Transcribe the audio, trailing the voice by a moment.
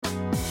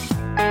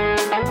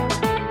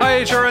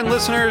HRN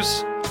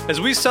listeners.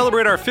 As we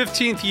celebrate our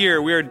 15th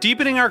year, we are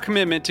deepening our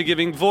commitment to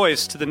giving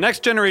voice to the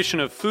next generation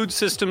of food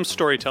systems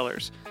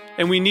storytellers,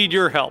 and we need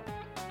your help.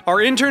 Our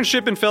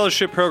internship and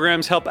fellowship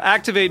programs help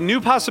activate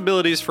new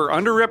possibilities for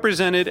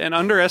underrepresented and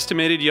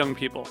underestimated young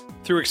people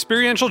through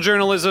experiential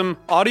journalism,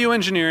 audio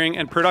engineering,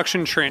 and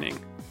production training.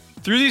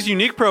 Through these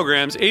unique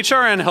programs,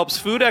 HRN helps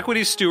food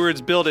equity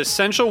stewards build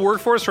essential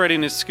workforce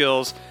readiness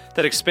skills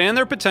that expand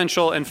their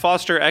potential and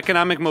foster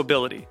economic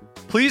mobility.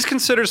 Please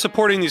consider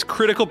supporting these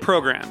critical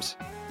programs.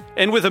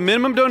 And with a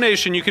minimum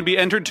donation, you can be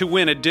entered to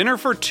win a dinner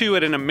for two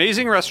at an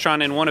amazing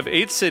restaurant in one of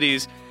 8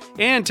 cities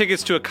and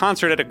tickets to a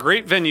concert at a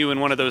great venue in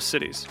one of those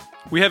cities.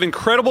 We have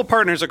incredible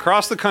partners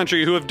across the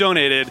country who have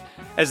donated,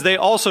 as they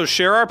also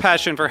share our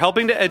passion for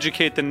helping to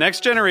educate the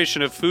next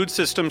generation of food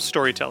systems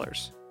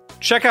storytellers.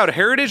 Check out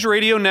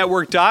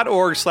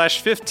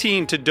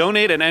heritageradionetwork.org/15 to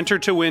donate and enter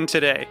to win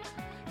today.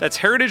 That's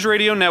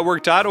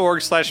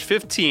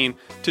heritageradionetwork.org/15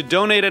 to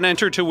donate and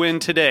enter to win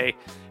today.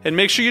 And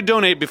make sure you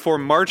donate before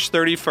March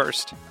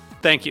 31st.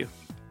 Thank you.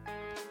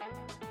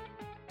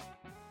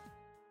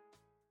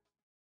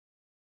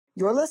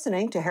 You're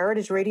listening to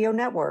Heritage Radio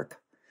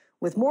Network.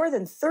 With more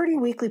than 30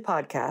 weekly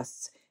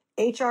podcasts,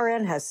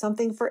 HRN has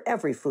something for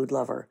every food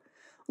lover.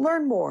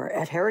 Learn more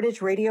at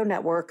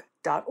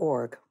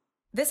heritageradionetwork.org.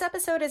 This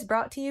episode is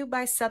brought to you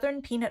by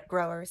Southern Peanut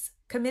Growers,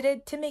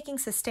 committed to making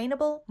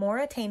sustainable more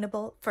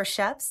attainable for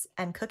chefs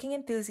and cooking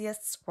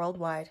enthusiasts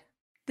worldwide.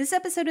 This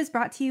episode is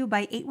brought to you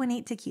by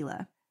 818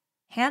 Tequila.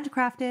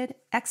 Handcrafted,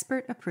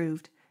 expert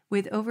approved,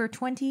 with over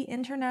 20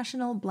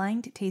 international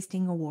blind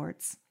tasting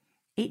awards.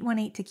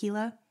 818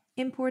 Tequila,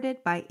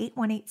 imported by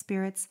 818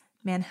 Spirits,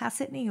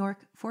 Manhasset, New York,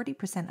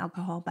 40%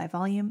 alcohol by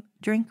volume.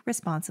 Drink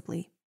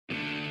responsibly.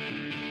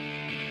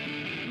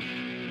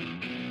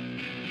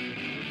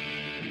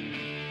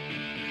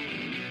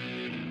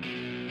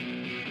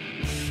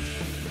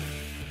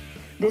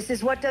 This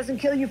is What Doesn't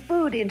Kill You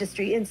Food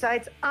Industry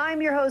Insights.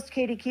 I'm your host,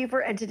 Katie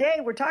Kiefer, and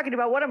today we're talking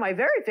about one of my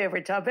very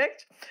favorite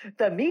topics,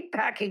 the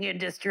meatpacking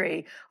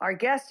industry. Our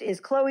guest is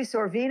Chloe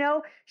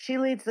Sorvino. She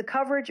leads the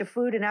coverage of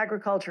food and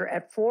agriculture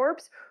at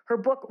Forbes. Her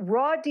book,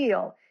 Raw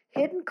Deal,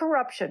 Hidden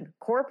Corruption,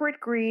 Corporate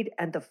Greed,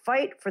 and the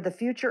Fight for the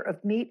Future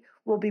of Meat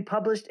will be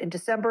published in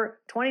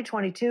December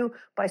 2022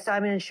 by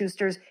Simon &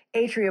 Schuster's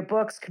Atria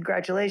Books.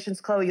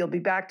 Congratulations, Chloe. You'll be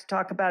back to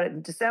talk about it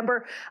in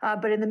December.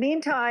 But in the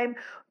meantime,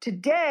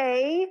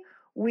 today,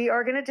 we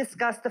are going to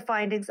discuss the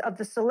findings of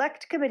the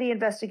Select Committee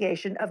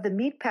investigation of the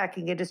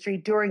meatpacking industry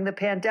during the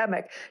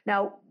pandemic.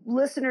 Now,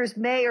 listeners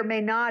may or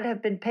may not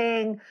have been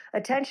paying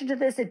attention to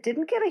this. It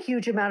didn't get a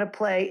huge amount of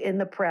play in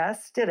the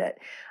press, did it?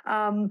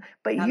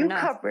 But not you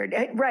enough. covered,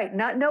 right,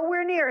 not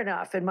nowhere near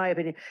enough, in my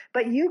opinion.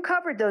 But you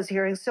covered those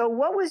hearings. So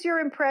what was your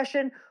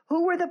impression?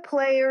 Who were the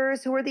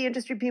players? Who were the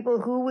industry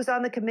people? Who was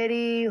on the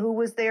committee? Who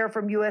was there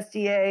from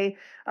USDA?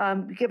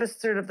 Give us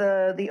sort of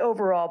the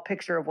overall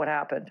picture of what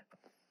happened.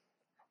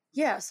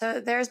 Yeah, so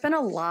there's been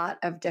a lot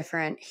of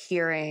different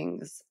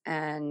hearings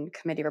and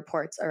committee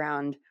reports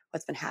around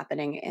what's been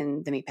happening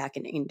in the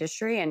meatpacking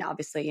industry. And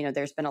obviously,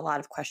 there's been a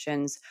lot of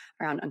questions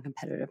around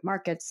uncompetitive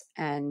markets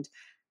and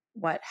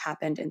what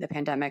happened in the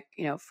pandemic,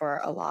 for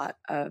a lot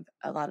of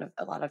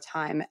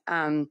time.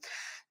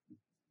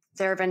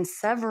 There have been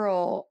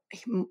several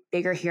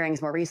bigger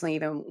hearings more recently,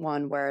 even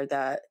one where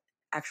the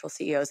actual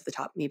CEOs of the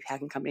top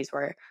meatpacking companies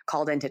were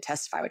called in to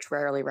testify, which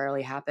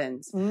rarely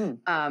happens.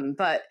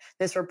 But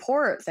this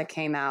report that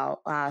came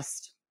out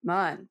last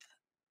month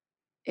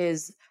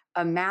is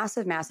a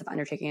massive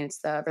undertaking. It's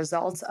the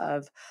results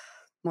of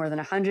more than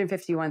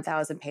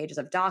 151,000 pages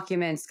of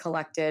documents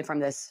collected from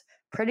this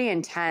pretty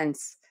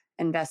intense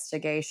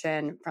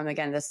investigation from,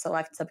 again, this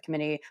select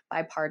subcommittee,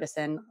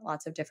 bipartisan,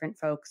 lots of different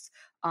folks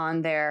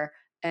on there.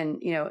 And,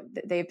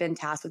 they've been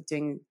tasked with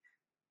doing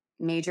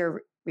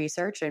major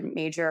research and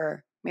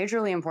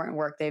majorly important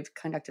work. They've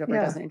conducted over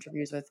a dozen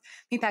interviews with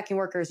meatpacking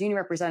workers, union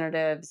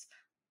representatives,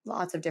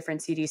 lots of different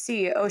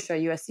CDC,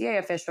 OSHA, USDA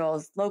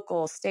officials,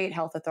 local, state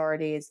health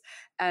authorities.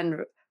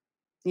 And,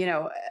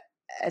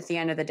 at the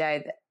end of the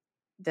day,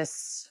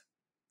 this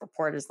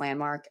report is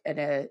landmark.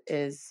 It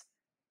is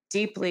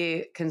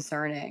deeply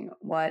concerning.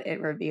 What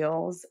it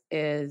reveals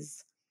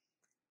is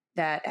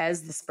that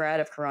as the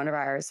spread of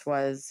coronavirus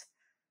was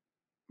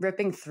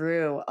ripping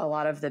through a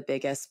lot of the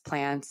biggest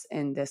plants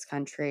in this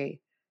country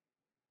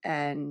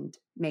and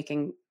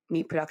making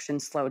meat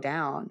production slow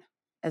down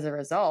as a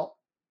result,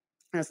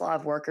 as a lot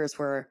of workers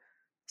were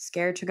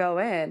scared to go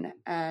in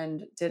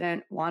and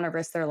didn't want to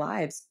risk their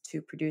lives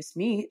to produce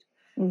meat,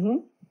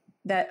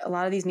 that a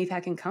lot of these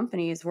meatpacking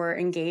companies were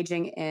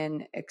engaging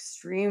in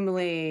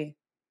extremely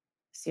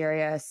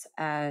serious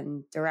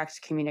and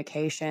direct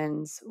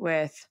communications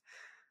with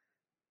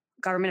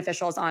government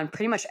officials on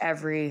pretty much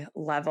every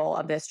level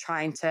of this,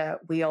 trying to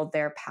wield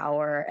their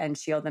power and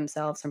shield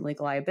themselves from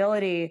legal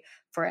liability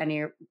for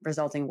any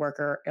resulting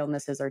worker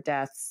illnesses or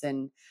deaths.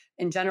 And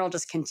in general,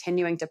 just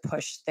continuing to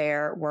push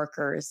their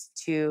workers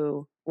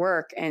to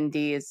work in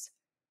these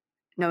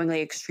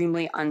knowingly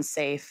extremely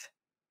unsafe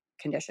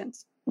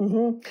conditions.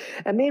 Mm-hmm.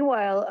 And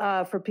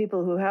meanwhile, for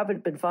people who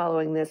haven't been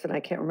following this, and I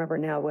can't remember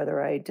now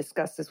whether I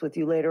discussed this with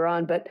you later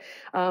on, but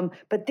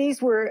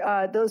these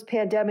were those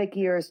pandemic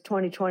years,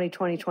 2020,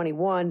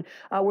 2021,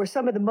 were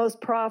some of the most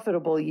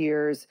profitable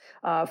years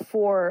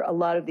for a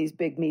lot of these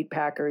big meat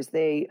packers.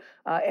 They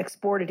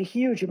exported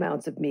huge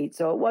amounts of meat,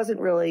 so it wasn't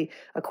really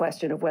a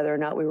question of whether or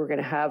not we were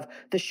going to have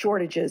the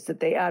shortages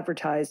that they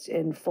advertised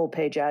in full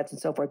page ads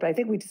and so forth. But I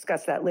think we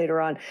discussed that later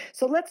on.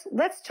 So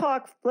let's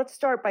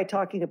start by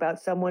talking about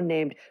someone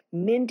named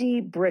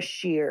Mindy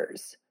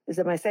Brashears.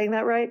 Am I saying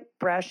that right?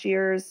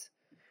 Brashears?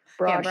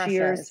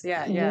 Brashears.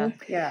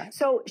 Yeah.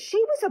 So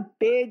she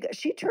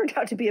turned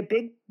out to be a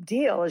big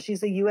deal.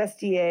 She's a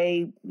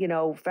USDA,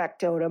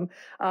 factotum.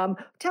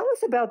 Tell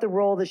us about the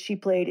role that she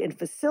played in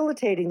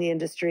facilitating the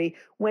industry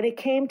when it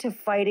came to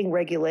fighting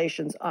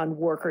regulations on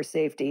worker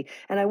safety.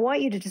 And I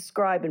want you to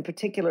describe in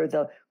particular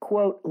the,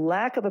 quote,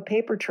 lack of a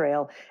paper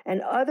trail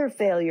and other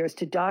failures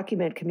to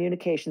document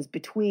communications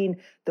between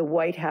the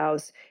White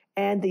House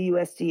and the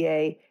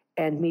USDA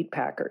and meat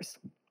packers.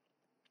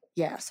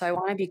 Yeah, so I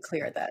want to be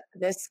clear that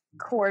this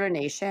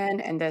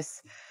coordination and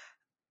this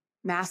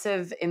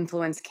massive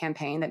influence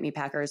campaign that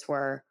meatpackers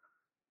were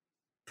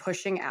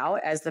pushing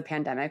out as the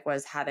pandemic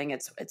was having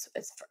its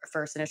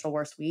first initial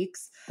worst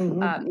weeks,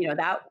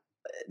 that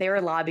they were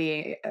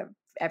lobbying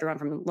everyone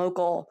from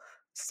local,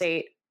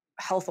 state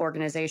health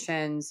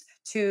organizations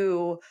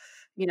to,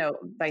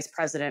 Vice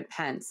President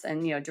Pence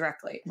and,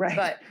 directly. Right.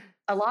 But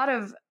a lot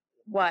of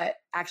what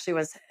actually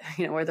was,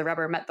 where the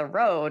rubber met the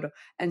road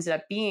ended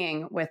up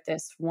being with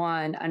this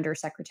one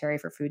Undersecretary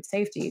for Food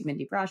Safety,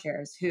 Mindy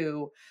Brashears,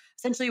 who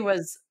essentially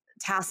was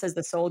tasked as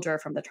the soldier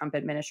from the Trump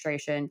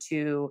administration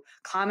to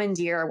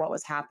commandeer what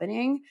was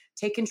happening,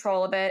 take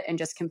control of it, and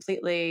just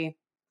completely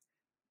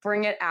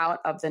bring it out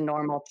of the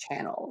normal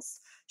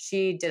channels.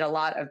 She did a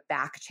lot of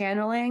back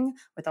channeling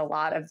with a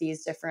lot of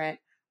these different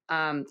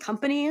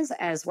companies,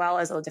 as well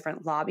as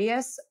different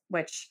lobbyists,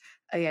 which,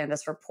 again,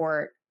 this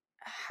report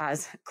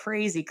has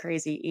crazy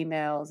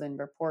emails and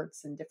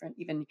reports and different,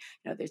 even,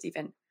 there's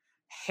even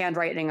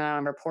handwriting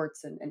on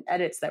reports and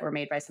edits that were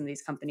made by some of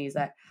these companies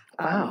that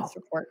this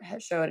report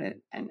has showed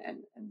and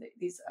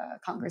these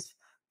Congress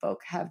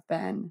folk have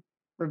been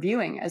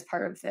reviewing as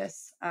part of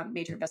this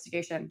major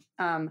investigation.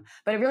 But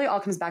it really all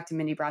comes back to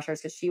Mindy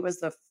Brashears, because she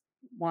was the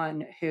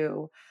one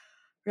who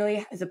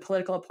really is a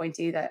political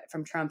appointee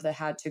from Trump that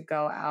had to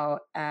go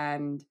out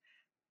and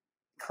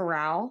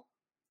corral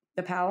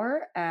the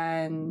power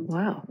and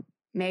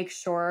make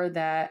sure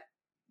that,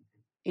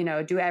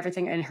 do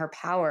everything in her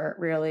power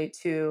really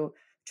to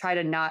try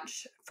to not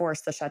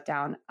force the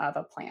shutdown of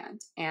a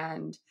plant.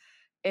 And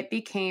it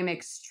became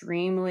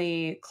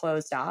extremely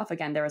closed off.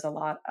 Again, there was a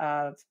lot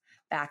of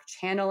back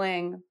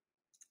channeling.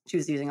 She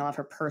was using a lot of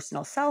her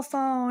personal cell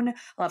phone, a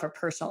lot of her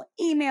personal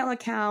email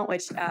account,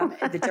 which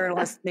the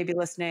journalists may be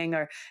listening,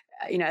 or,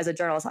 as a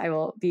journalist, I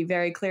will be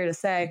very clear to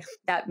say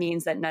that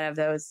means that none of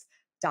those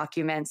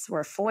documents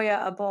were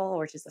FOIA-able,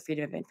 which is the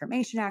Freedom of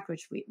Information Act,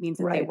 which means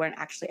that they weren't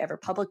actually ever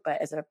public.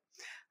 But as an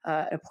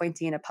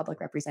appointee and a public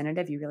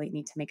representative, you really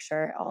need to make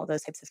sure all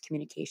those types of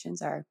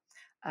communications are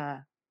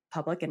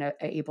public and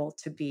able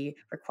to be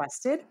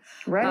requested.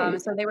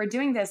 Right. So they were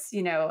doing this,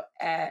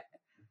 at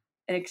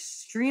an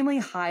extremely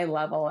high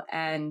level.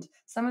 And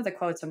some of the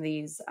quotes from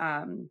these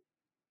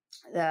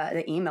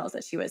the emails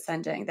that she was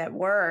sending that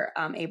were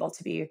able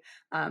to be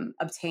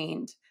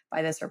obtained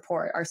by this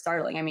report are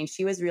startling. I mean,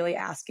 she was really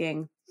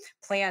asking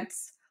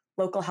plants,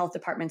 local health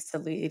departments to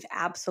leave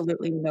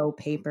absolutely no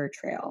paper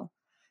trail.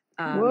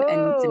 And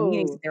the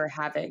meetings that they were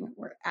having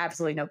were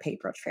absolutely no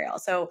paper trail.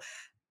 So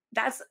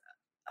that's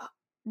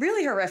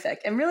really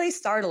horrific and really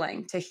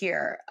startling to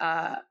hear,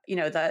 the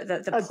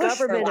push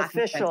for lack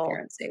of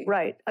transparency.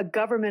 Right. A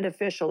government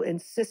official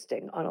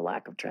insisting on a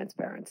lack of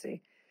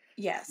transparency.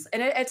 Yes.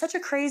 And it's such a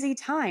crazy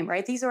time,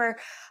 right? These were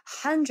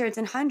hundreds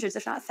and hundreds,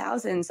 if not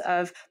thousands,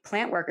 of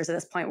plant workers at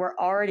this point. We're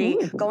already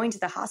going to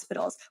the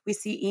hospitals. We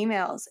see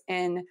emails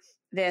in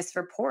this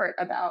report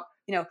about,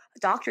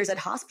 doctors at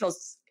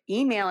hospitals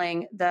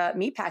emailing the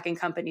meatpacking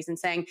companies and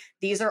saying,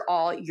 these are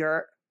all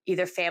your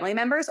either family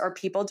members or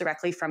people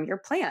directly from your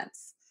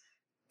plants.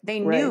 They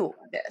knew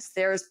this.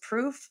 There's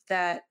proof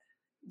that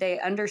they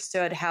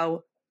understood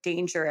how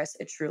dangerous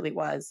it truly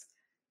was.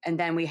 And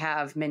then we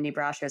have Mindy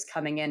Brashears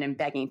coming in and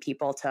begging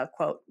people to,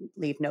 quote,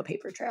 leave no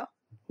paper trail.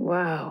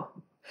 Wow.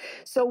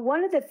 So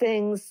one of the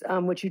things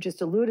which you just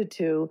alluded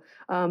to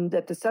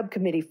that the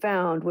subcommittee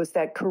found was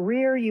that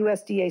career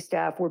USDA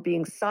staff were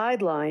being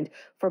sidelined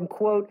from,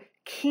 quote,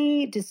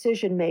 key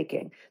decision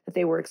making, that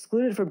they were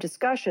excluded from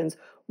discussions,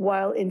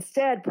 while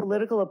instead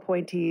political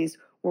appointees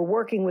were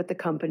working with the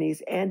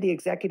companies and the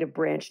executive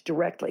branch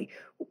directly.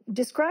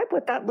 Describe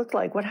what that looked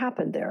like. What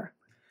happened there?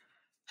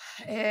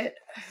 It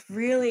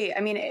really,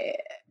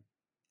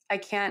 I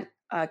can't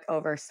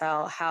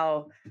oversell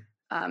how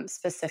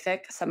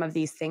specific some of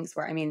these things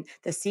were. I mean,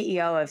 the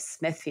CEO of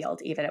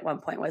Smithfield, even at one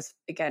point, was,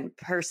 again,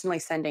 personally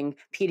sending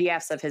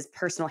PDFs of his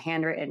personal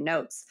handwritten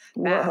notes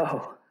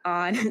back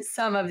on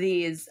some of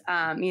these,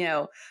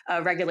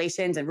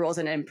 regulations and rules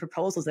and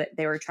proposals that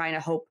they were trying to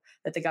hope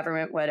that the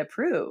government would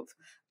approve.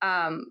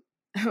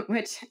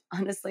 Which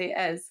honestly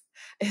is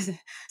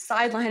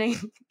sidelining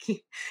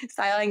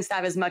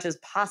staff as much as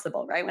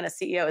possible, right? When a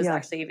CEO is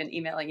actually even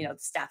emailing, the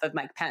staff of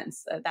Mike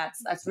Pence,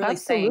 that's really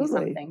saying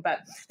something. But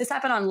this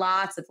happened on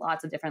lots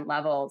of different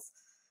levels,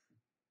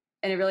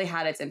 and it really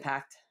had its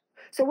impact.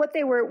 So what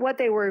they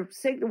were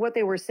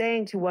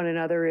saying to one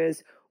another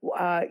is,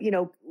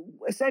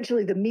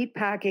 essentially the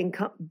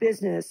meatpacking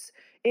business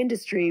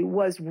industry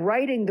was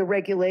writing the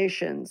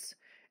regulations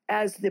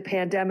as the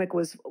pandemic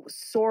was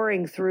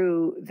soaring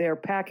through their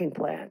packing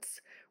plants,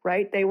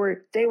 right? They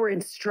were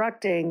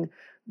instructing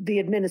the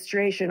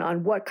administration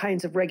on what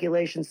kinds of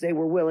regulations they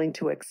were willing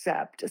to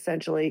accept,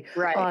 essentially,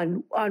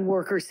 on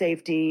worker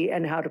safety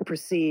and how to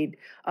proceed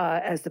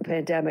as the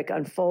pandemic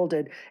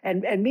unfolded.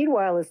 And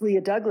meanwhile, as Leah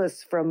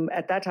Douglas from,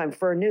 at that time,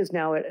 Fern News,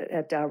 now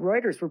at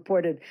Reuters,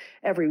 reported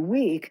every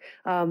week,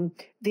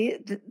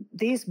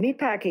 these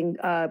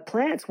meatpacking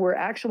plants were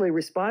actually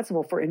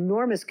responsible for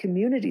enormous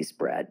community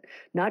spread,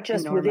 not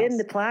just within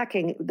the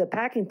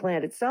packing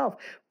plant itself,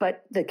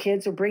 but the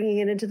kids are bringing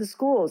it into the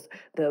schools,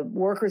 the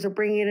workers are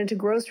bringing it into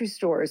grocery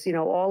stores,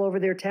 all over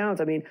their towns.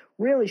 I mean,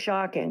 really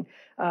shocking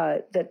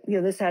that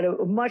this had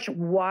a much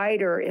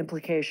wider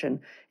implication,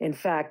 in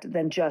fact,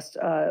 than just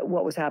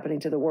what was happening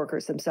to the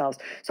workers themselves.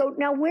 So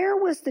now, where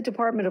was the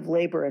Department of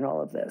Labor in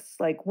all of this?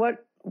 Like,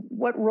 what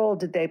role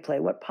did they play?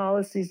 What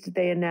policies did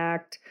they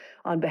enact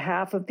on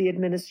behalf of the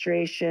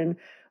administration?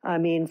 I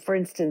mean, for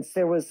instance,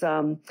 there was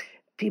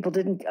people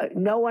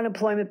no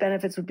unemployment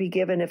benefits would be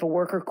given if a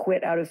worker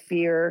quit out of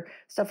fear,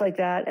 stuff like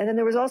that. And then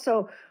there was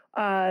also,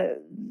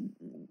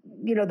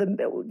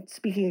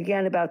 speaking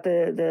again about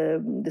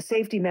the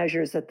safety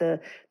measures that the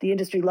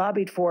industry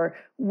lobbied for,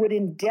 would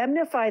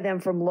indemnify them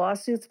from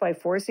lawsuits by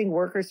forcing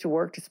workers to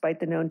work despite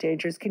the known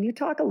dangers. Can you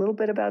talk a little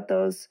bit about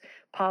those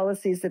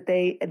policies that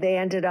they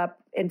ended up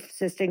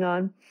insisting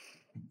on?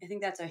 I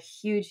think that's a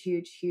huge,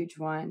 huge, huge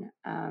one.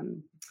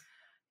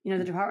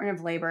 The Department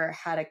of Labor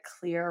had a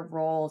clear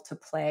role to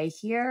play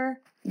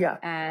here. Yeah.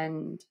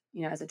 And,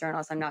 as a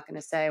journalist, I'm not going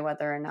to say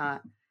whether or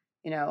not,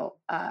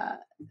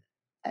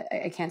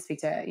 I can't speak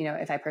to,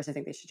 if I personally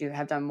think they should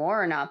have done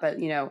more or not, but,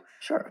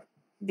 sure,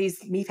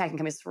 these meatpacking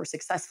companies were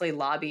successfully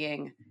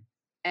lobbying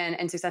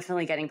and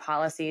successfully getting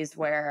policies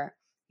where,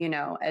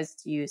 as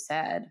you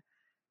said,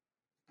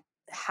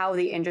 how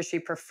the industry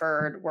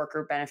preferred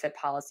worker benefit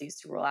policies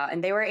to roll out.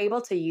 And they were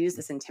able to use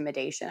this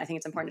intimidation. I think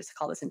it's important just to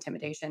call this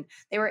intimidation.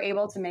 They were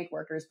able to make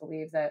workers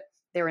believe that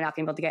they were not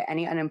going to be able to get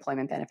any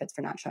unemployment benefits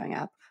for not showing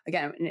up,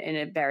 again, in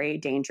a very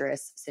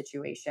dangerous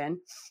situation.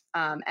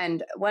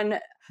 And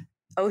when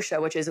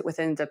OSHA, which is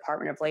within the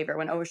Department of Labor,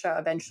 when OSHA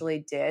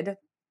eventually did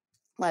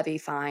levy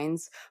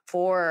fines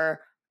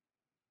for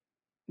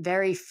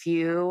very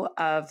few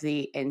of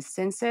the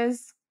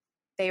instances,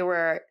 they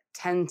were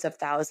tens of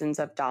thousands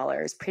of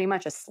dollars, pretty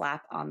much a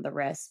slap on the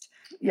wrist.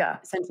 Yeah.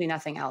 Essentially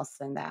nothing else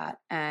than that.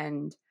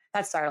 And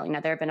that's startling.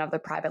 Now, there have been other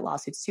private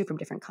lawsuits too from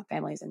different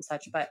families and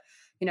such, but,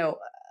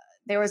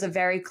 there was a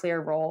very clear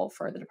role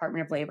for the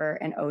Department of Labor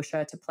and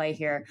OSHA to play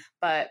here.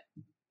 But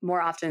more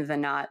often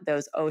than not,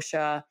 those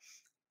OSHA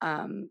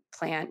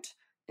plant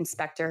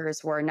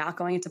inspectors were not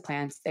going into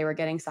plants. They were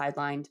getting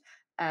sidelined.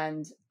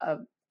 And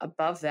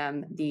above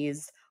them,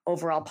 these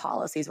overall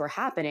policies were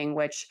happening,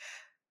 which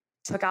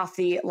took off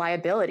the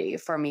liability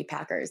for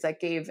meatpackers, that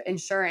gave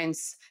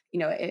insurance,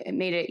 it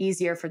made it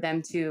easier for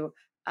them to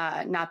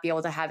not be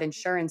able to have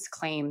insurance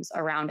claims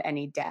around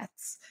any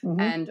deaths.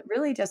 Mm-hmm. And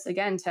really just,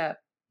 again, to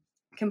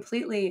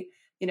completely,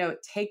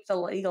 take the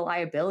legal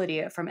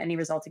liability from any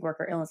resulting work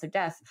or illness or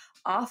death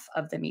off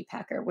of the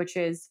meatpacker, which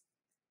is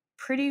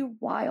pretty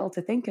wild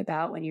to think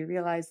about when you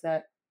realize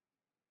that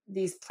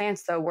these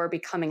plants, though, were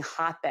becoming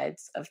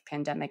hotbeds of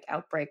pandemic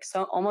outbreaks.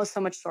 So almost so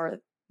much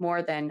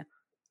more than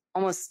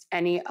almost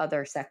any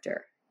other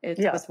sector. It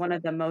was one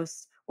of the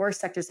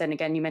worst sectors. And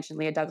again, you mentioned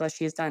Leah Douglas.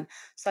 She's done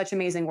such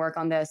amazing work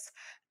on this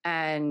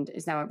and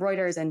is now at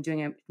Reuters and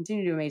continue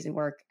to do amazing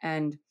work.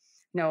 And,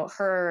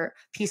 her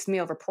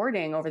piecemeal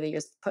reporting over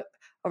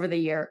the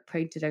year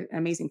painted an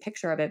amazing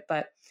picture of it.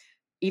 But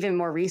even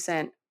more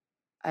recent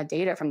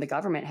data from the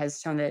government has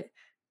shown that,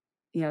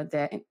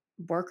 the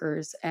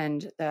workers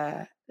and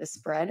the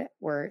spread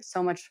were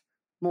so much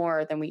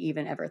more than we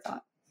even ever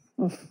thought.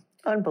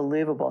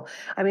 Unbelievable.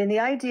 I mean, the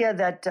idea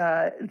that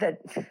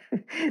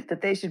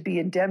that they should be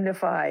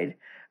indemnified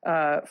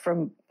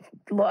from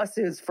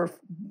lawsuits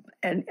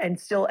and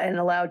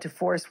allowed to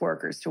force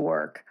workers to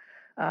work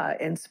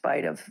in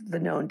spite of the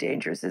known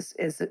dangers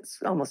is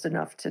almost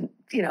enough to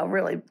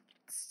really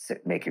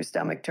make your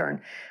stomach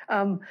turn.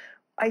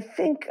 I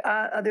think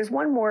there's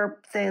one more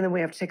thing, and then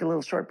we have to take a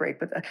little short break.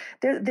 But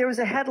there was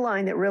a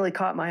headline that really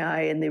caught my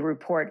eye in the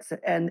reports,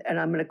 and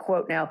I'm going to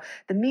quote now.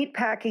 The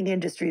meatpacking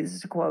industry, this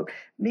is a quote,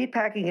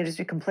 meatpacking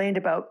industry complained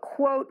about,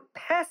 quote,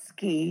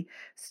 pesky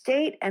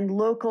state and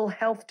local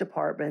health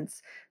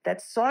departments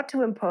that sought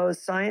to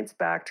impose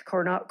science-backed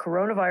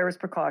coronavirus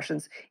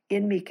precautions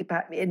in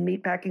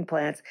meatpacking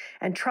plants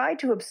and tried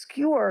to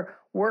obscure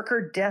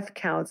worker death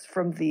counts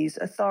from these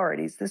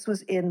authorities. This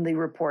was in the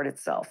report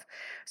itself.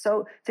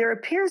 So there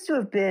appears to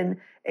have been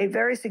a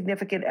very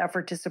significant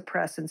effort to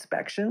suppress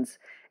inspections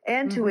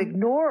and to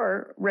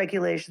ignore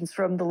regulations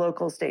from the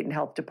local state and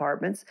health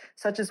departments,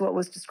 such as what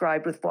was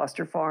described with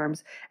Foster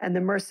Farms and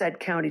the Merced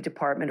County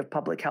Department of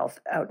Public Health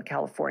out in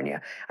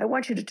California. I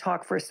want you to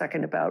talk for a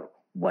second about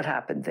what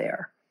happened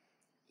there.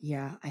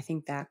 Yeah, I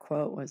think that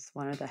quote was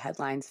one of the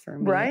headlines for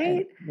me.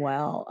 Right?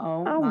 Well,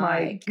 oh my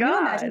Can you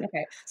God. imagine?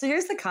 Okay, so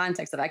here's the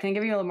context of that. I can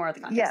give you a little more of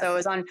the context. Yes. So it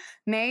was on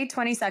May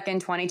 22nd,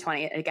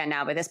 2020. Again,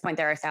 now by this point,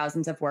 there are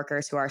thousands of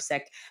workers who are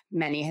sick,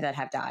 many that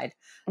have died,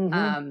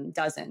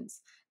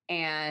 dozens.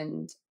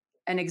 And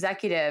an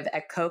executive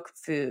at Koch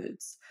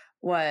Foods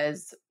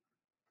was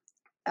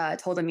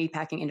told a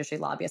meatpacking industry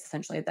lobbyist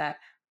essentially that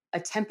a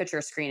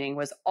temperature screening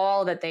was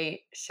all that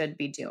they should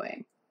be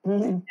doing.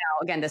 Now,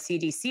 again, the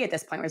CDC at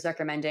this point was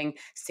recommending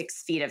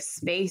 6 feet of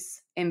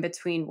space in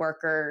between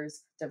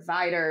workers,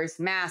 dividers,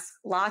 masks,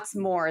 lots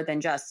more than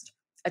just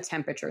a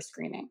temperature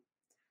screening.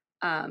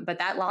 But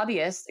that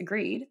lobbyist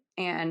agreed,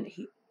 and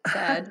he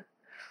said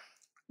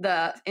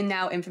in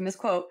now infamous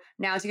quote,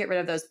 now to get rid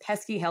of those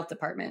pesky health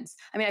departments.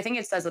 I mean, I think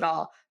it says it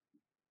all.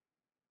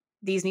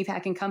 These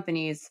meatpacking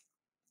companies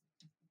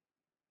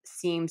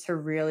seem to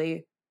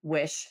really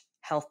wish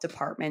health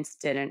departments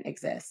didn't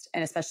exist,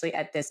 and especially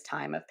at this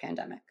time of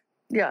pandemic.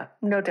 Yeah,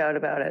 no doubt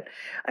about it.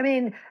 I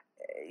mean,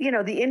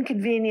 the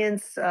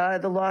inconvenience,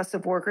 the loss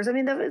of workers. I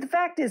mean, the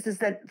fact is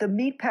that the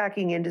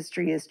meatpacking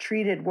industry has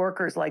treated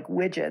workers like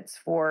widgets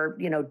for,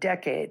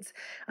 decades.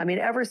 I mean,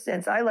 ever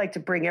since, I like to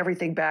bring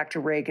everything back to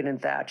Reagan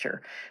and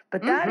Thatcher.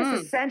 But that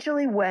is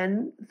essentially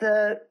when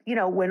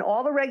when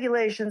all the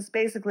regulations,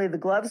 basically the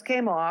gloves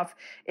came off,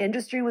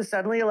 industry was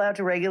suddenly allowed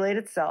to regulate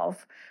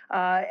itself,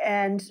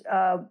 and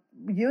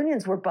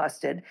unions were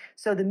busted.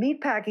 So the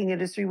meatpacking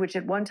industry, which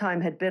at one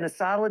time had been a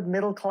solid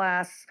middle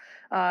class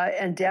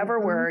endeavor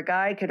where a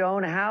guy could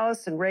own a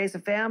house and raise a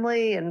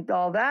family and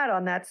all that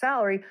on that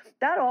salary,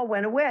 that all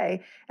went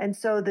away. And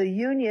so the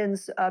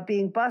unions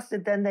being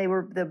busted, then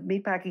the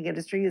meatpacking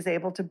industry is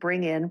able to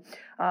bring in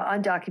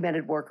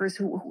undocumented workers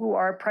who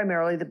are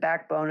primarily the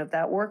backbone of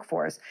that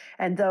workforce.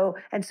 And so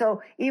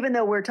even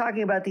though we're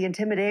talking about the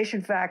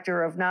intimidation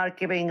factor of not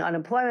giving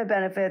unemployment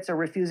benefits or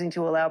refusing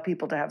to allow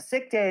people to have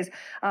sick days,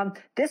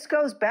 this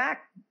goes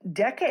back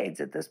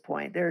decades at this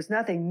point. There's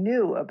nothing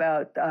new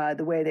about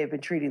the way they've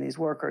been treating these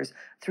workers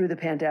through the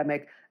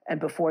pandemic and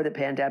before the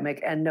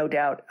pandemic, and no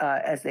doubt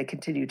as they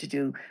continue to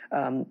do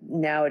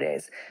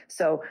nowadays.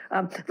 So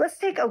let's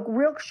take a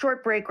real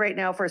short break right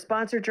now for a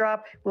sponsor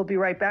drop. We'll be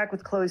right back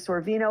with Chloe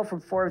Sorvino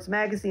from Forbes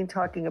magazine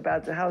talking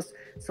about the House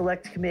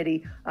Select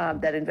Committee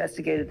that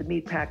investigated the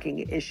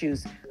meatpacking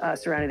issues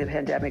surrounding the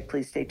pandemic.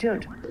 Please stay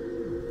tuned.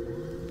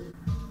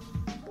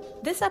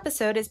 This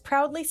episode is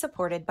proudly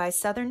supported by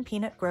Southern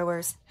peanut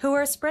growers, who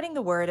are spreading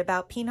the word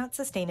about peanut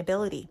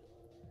sustainability.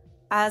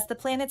 As the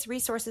planet's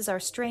resources are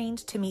strained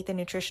to meet the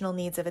nutritional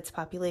needs of its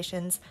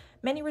populations,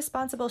 many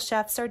responsible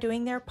chefs are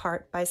doing their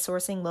part by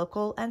sourcing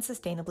local and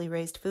sustainably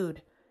raised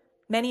food.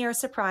 Many are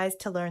surprised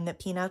to learn that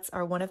peanuts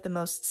are one of the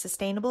most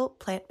sustainable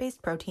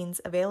plant-based proteins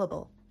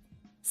available.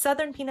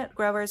 Southern peanut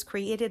growers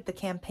created the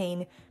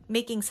campaign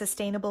Making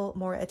Sustainable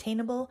More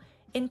Attainable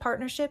in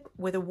partnership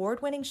with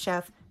award-winning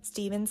chef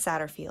Steven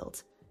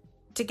Satterfield.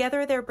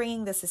 Together, they're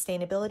bringing the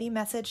sustainability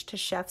message to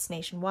chefs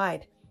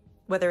nationwide.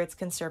 Whether it's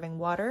conserving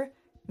water,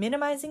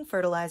 minimizing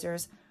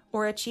fertilizers,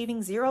 or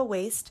achieving zero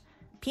waste,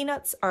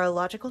 peanuts are a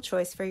logical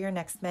choice for your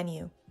next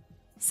menu.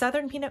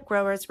 Southern peanut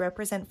growers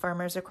represent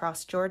farmers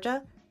across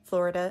Georgia,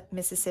 Florida,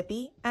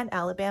 Mississippi, and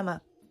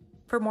Alabama.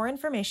 For more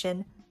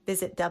information,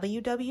 visit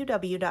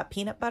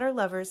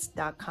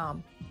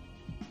www.peanutbutterlovers.com.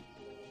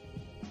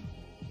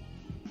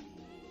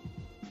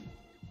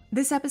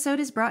 This episode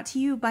is brought to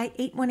you by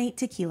 818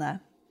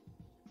 Tequila.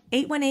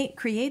 818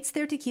 creates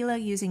their tequila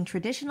using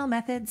traditional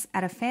methods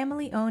at a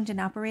family-owned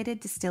and operated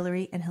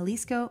distillery in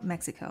Jalisco,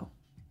 Mexico.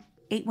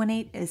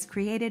 818 is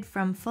created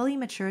from fully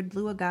matured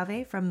blue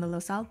agave from the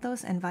Los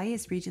Altos and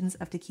Valles regions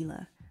of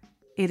tequila.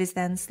 It is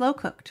then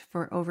slow-cooked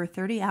for over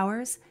 30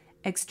 hours,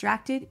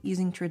 extracted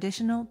using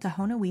traditional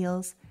Tahona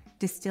wheels,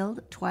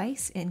 distilled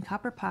twice in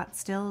copper pot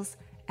stills,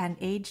 and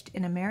aged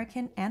in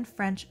American and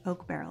French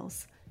oak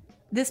barrels.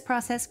 This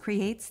process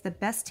creates the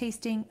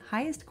best-tasting,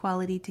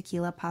 highest-quality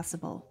tequila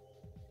possible.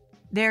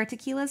 Their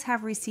tequilas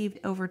have received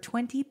over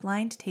 20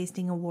 blind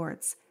tasting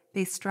awards.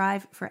 They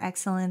strive for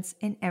excellence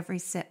in every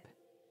sip.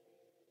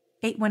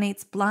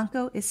 818's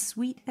Blanco is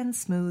sweet and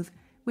smooth,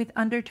 with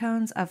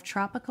undertones of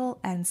tropical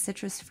and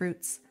citrus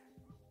fruits.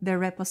 Their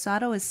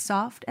Reposado is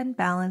soft and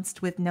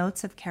balanced with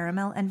notes of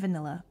caramel and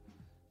vanilla.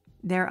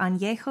 Their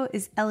añejo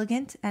is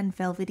elegant and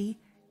velvety,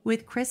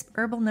 with crisp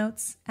herbal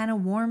notes and a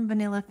warm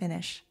vanilla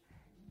finish.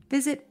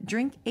 Visit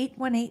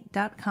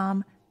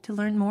drink818.com to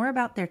learn more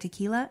about their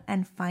tequila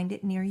and find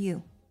it near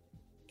you.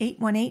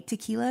 818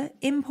 Tequila,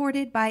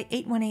 imported by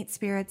 818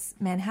 Spirits,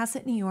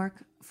 Manhasset, New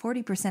York,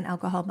 40%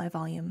 alcohol by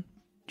volume.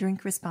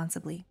 Drink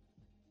responsibly.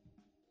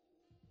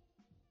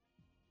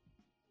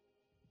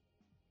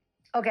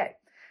 Okay,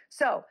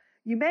 so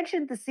you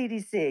mentioned the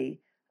CDC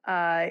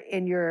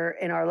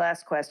in our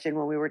last question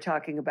when we were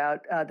talking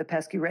about the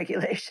pesky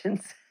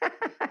regulations.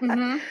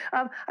 I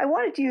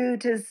wanted you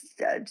to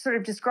sort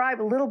of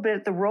describe a little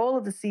bit the role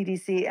of the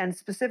CDC and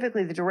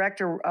specifically the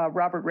director,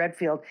 Robert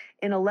Redfield,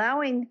 in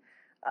allowing.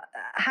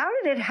 How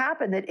did it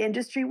happen that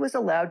industry was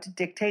allowed to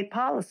dictate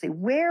policy?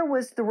 Where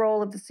was the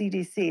role of the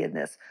CDC in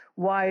this?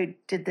 Why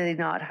did they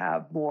not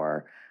have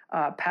more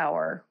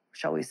power,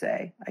 shall we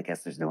say? I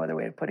guess there's no other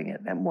way of putting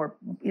it. And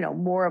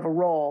more of a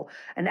role,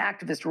 an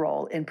activist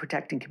role in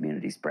protecting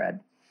community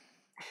spread.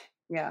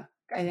 Yeah,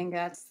 I think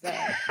that's the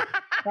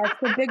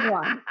big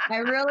one. I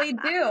really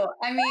do.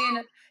 I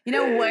mean,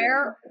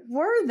 where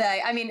were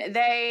they? I mean,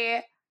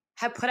 they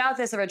had put out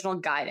this original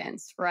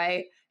guidance,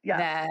 right? Yeah.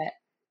 That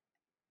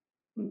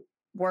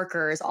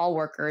all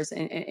workers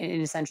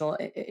in essential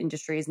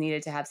industries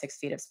needed to have 6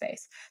 feet of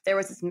space. There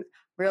was this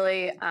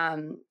really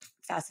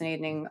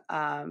fascinating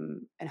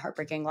and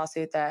heartbreaking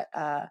lawsuit that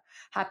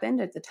happened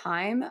at the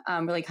time,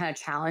 really kind of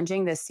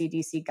challenging the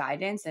CDC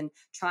guidance and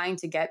trying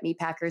to get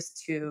meatpackers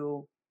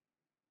to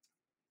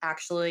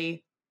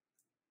actually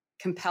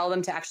compel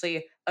them to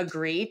actually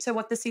agree to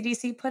what the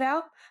CDC put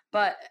out.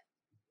 But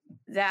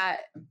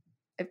that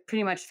it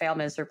pretty much failed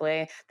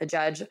miserably. The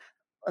judge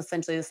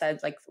essentially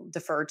said,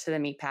 defer to the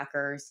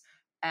meatpackers,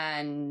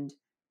 and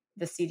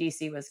the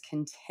CDC was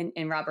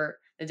and Robert,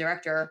 the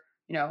director,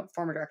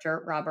 former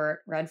director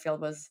Robert Redfield,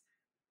 was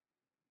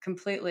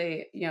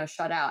completely,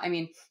 shut out. I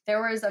mean,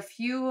 there was a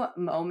few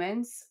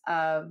moments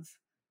that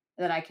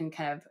I can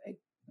kind of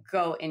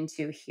go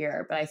into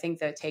here, but I think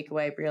the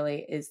takeaway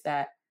really is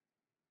that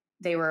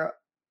they were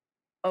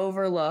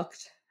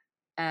overlooked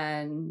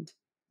and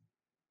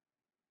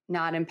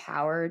not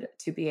empowered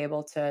to be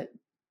able to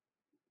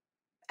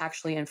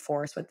actually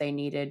enforce what they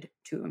needed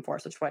to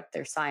enforce, which what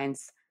their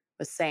science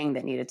was saying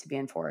that needed to be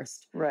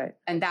enforced. Right.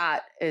 And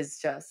that is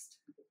just,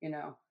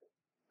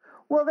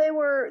 Well, they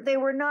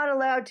were not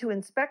allowed to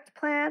inspect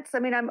plants. I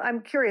mean,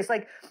 I'm curious.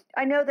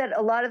 I know that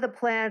a lot of the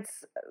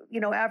plants,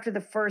 after the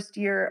first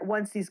year,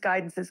 once these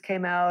guidances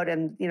came out,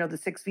 and the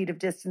 6 feet of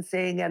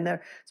distancing, and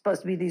they're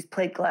supposed to be these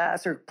plate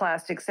glass or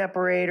plastic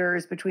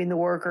separators between the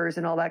workers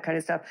and all that kind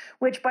of stuff.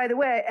 Which, by the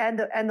way,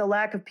 and the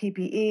lack of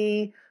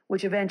PPE,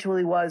 which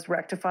eventually was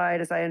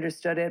rectified, as I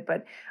understood it.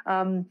 But,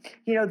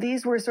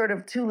 these were sort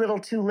of too little,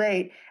 too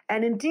late.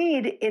 And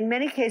indeed, in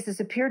many cases,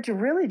 appeared to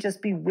really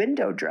just be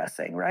window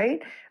dressing,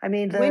 right? I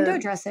mean, window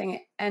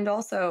dressing. And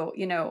also,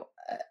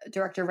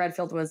 Director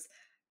Redfield was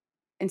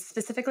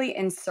specifically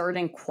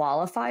inserting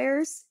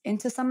qualifiers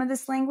into some of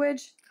this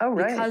language. Oh,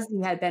 right. Because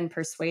he had been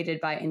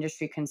persuaded by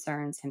industry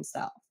concerns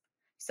himself.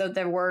 So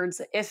the words,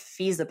 if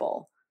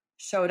feasible,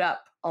 showed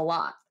up a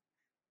lot.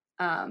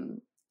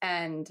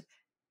 And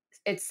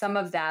it's some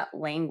of that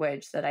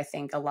language that I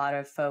think a lot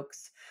of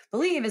folks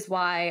believe is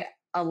why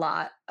a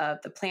lot of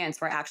the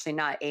plants were actually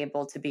not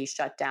able to be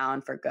shut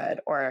down for good,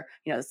 or,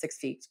 the 6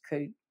 feet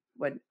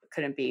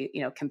couldn't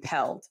be,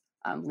 compelled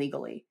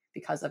legally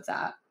because of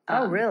that.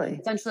 Oh, really?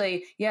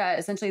 Essentially,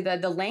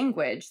 the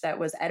language that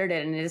was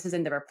edited, and this is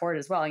in the report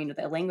as well,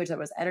 the language that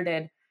was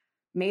edited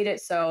made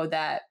it so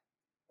that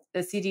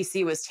the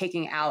CDC was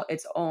taking out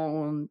its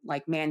own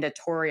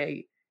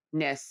mandatoriness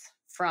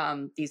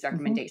from these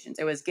recommendations.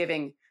 Mm-hmm. It was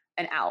giving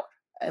an out,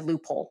 a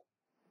loophole.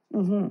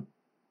 Mm-hmm.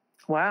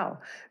 Wow.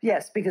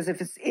 Yes, because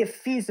if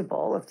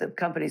feasible, if the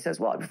company says,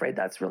 well, I'm afraid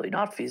that's really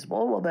not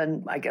feasible, well,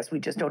 then I guess we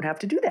just don't have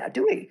to do that,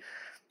 do we?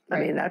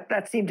 Right. I mean,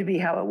 that seemed to be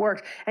how it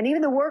worked. And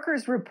even the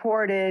workers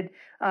reported,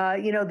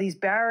 these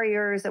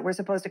barriers that were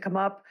supposed to come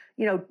up,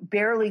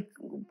 barely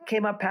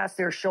came up past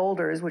their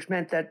shoulders, which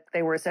meant that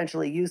they were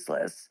essentially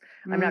useless.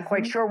 Mm-hmm. I'm not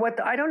quite sure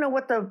I don't know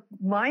what the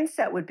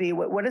mindset would be.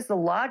 What is the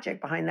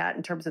logic behind that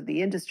in terms of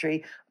the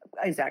industry?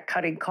 Is that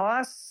cutting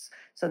costs?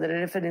 So that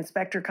if an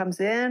inspector comes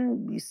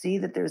in, you see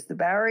that there's the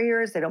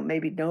barriers. They don't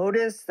maybe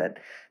notice that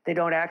they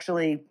don't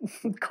actually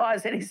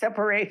cause any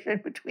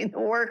separation between the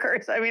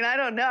workers. I mean, I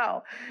don't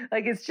know.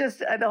 It's just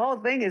the whole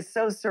thing is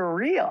so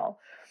surreal.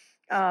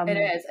 It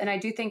is. And I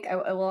do think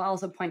I will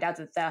also point out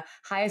that the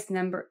highest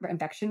number of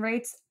infection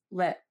rates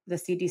that the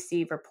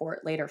CDC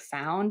report later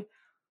found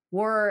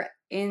were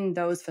in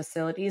those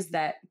facilities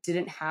that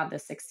didn't have the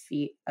 6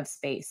 feet of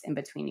space in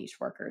between each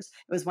workers.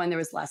 It was when there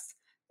was less.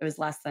 It was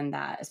less than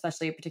that,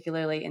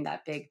 particularly in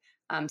that big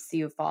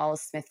Sioux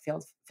Falls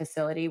Smithfield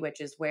facility,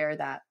 which is where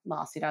that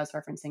lawsuit I was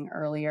referencing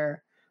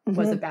earlier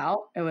was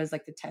about. It was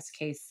like the test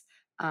case.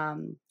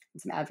 And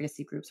some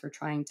advocacy groups were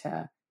trying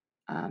to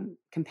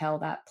compel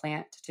that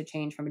plant to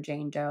change from a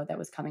Jane Doe that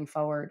was coming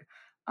forward.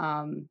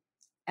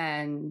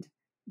 And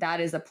that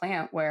is a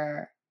plant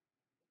where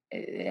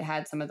it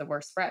had some of the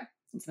worst spread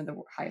some of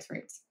the highest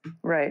rates.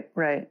 Right,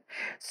 right.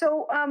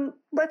 So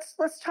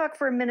let's talk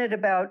for a minute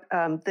about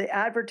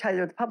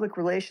the public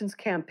relations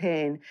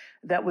campaign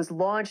that was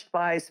launched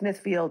by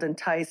Smithfield and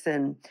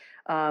Tyson.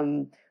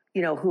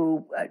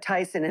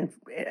 Tyson, and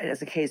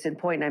as a case in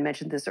point, and I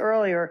mentioned this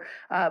earlier,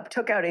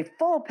 took out a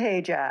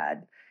full-page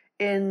ad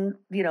in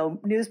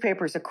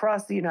newspapers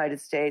across the United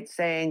States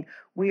saying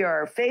we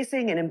are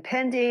facing an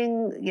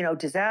impending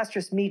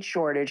disastrous meat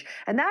shortage,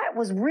 and that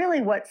was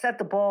really what set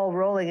the ball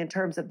rolling in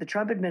terms of the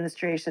Trump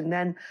administration.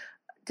 Then,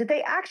 did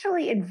they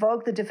actually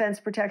invoke the Defense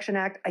Production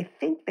Act? I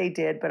think they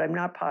did, but I'm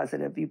not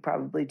positive. You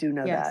probably do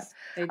know that. Yes,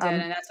 they did,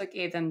 and that's what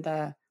gave them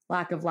the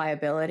lack of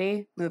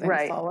liability moving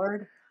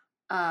forward.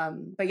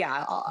 But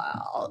yeah,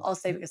 I'll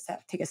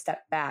take a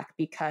step back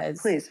because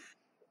please.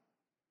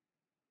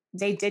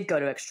 They did go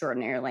to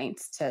extraordinary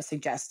lengths to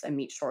suggest a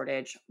meat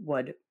shortage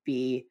would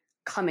be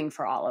coming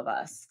for all of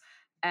us.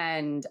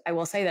 And I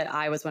will say that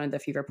I was one of the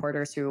few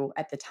reporters who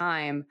at the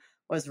time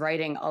was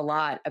writing a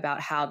lot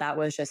about how that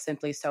was just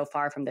simply so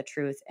far from the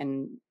truth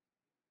and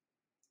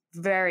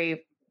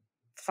very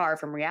far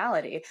from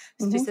reality,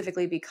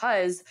 specifically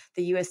because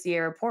the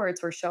USDA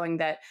reports were showing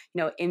that,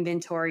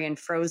 inventory and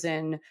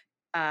frozen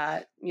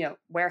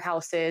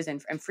warehouses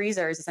and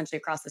freezers essentially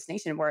across this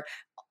nation were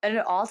at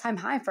an all-time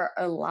high for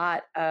a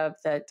lot of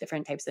the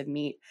different types of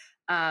meat.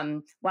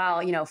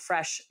 While,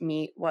 fresh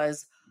meat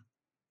was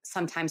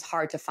sometimes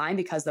hard to find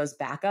because those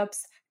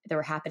backups that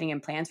were happening in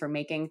plants were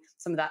making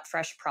some of that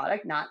fresh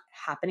product not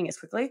happening as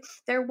quickly,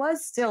 there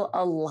was still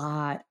a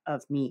lot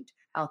of meat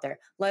out there,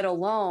 let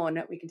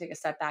alone we can take a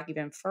step back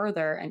even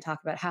further and talk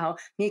about how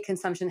meat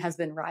consumption has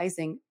been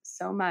rising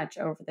so much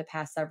over the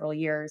past several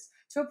years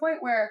to a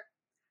point where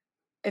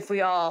if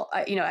we all,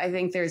 I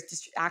think there's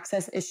just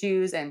access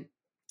issues and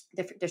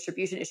different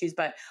distribution issues,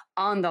 but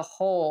on the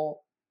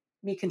whole,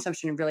 meat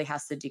consumption really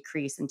has to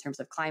decrease in terms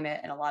of climate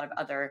and a lot of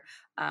other,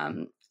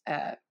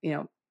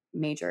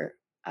 major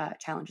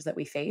challenges that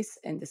we face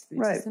and this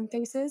food system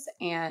faces.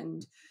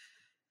 And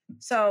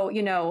so,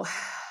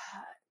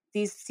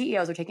 these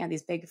CEOs are taking out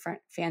these big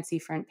fancy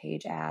front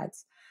page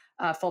ads,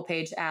 full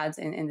page ads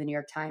in the New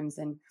York Times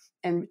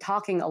and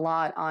talking a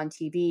lot on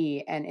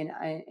TV and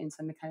in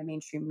some kind of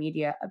mainstream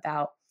media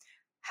about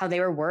how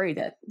they were worried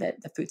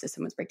that the food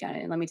system was breaking down.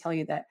 And let me tell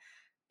you that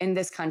in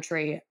this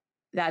country,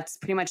 that's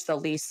pretty much the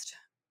least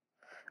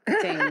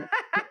thing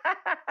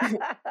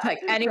like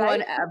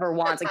anyone ever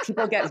wants. Like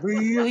people get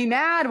really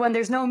mad when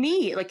there's no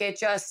meat. Like it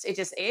just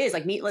is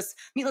like meatless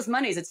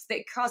Mondays.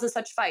 It causes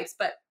such fights,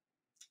 but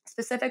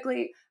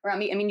specifically around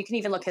meat. I mean, you can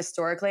even look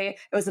historically.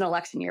 It was an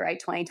election year, right?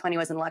 2020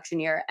 was an election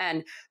year,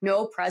 and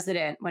no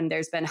president, when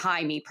there's been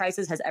high meat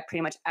prices, has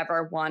pretty much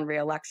ever won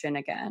re-election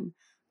again.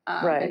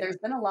 And there's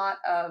been a lot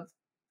of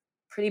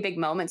pretty big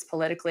moments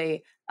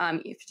politically,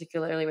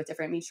 particularly with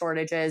different meat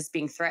shortages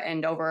being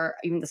threatened over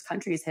even this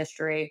country's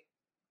history.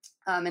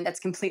 And that's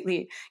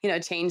completely,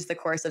 changed the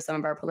course of some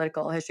of our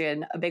political history.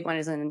 And a big one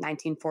is in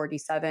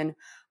 1947,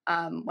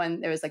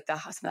 when there was like some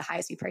of the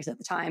highest meat prices at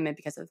the time, and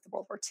because of the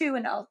World War II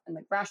and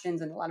the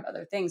rations and a lot of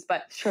other things.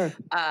 But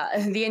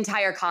the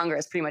entire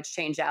Congress pretty much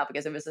changed out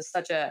because it was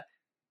such a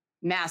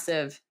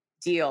massive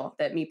deal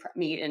that meat,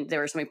 and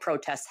there were so many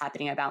protests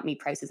happening about meat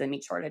prices and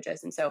meat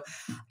shortages. And so,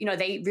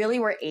 they really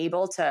were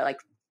able to like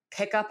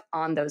pick up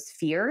on those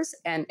fears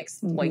and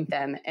exploit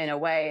them in a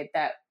way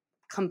that,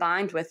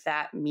 combined with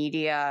that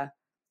media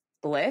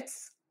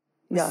blitz,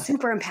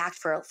 super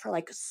impactful for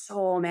like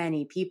so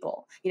many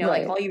people.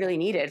 Like all you really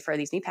needed for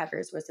these meat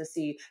packers was to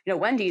see,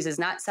 Wendy's is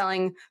not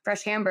selling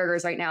fresh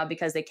hamburgers right now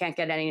because they can't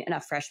get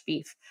enough fresh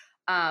beef.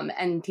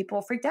 And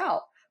people freaked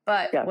out.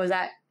 But was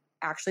that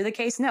actually the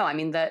case? No. I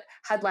mean, the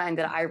headline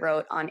that I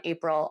wrote on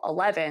April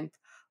 11th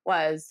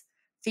was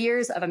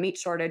fears of a meat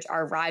shortage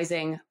are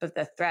rising, but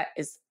the threat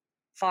is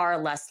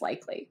far less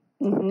likely.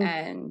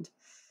 And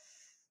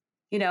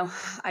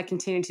I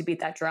continued to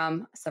beat that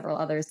drum. Several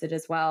others did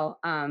as well.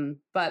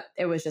 But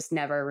it was just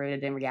never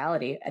rooted in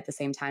reality. At the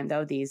same time,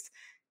 though, these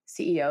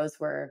CEOs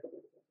were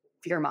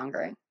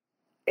fear-mongering.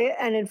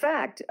 And in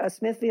fact,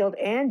 Smithfield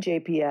and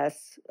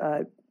JPS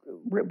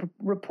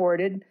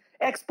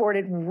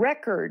exported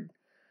record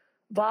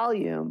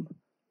volume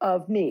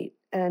of meat.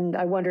 And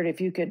I wondered if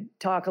you could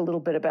talk a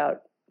little bit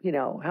about,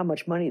 how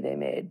much money they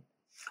made.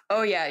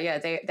 Oh, yeah.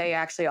 They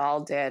actually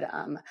all did.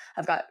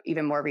 I've got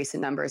even more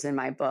recent numbers in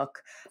my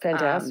book.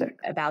 Fantastic.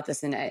 About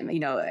this. And,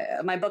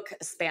 my book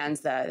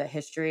spans the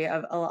history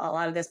of a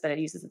lot of this, but it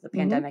uses the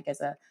pandemic as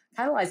a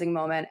catalyzing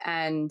moment.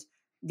 And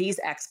these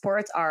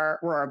exports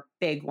were a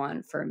big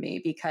one for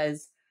me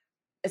because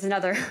it's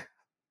another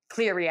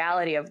clear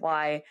reality of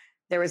why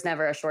there was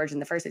never a shortage in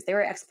the first place. They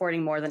were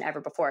exporting more than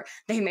ever before.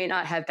 They may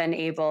not have been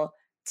able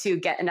to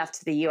get enough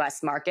to the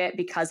U.S. market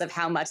because of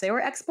how much they were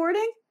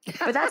exporting,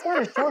 but that's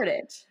not a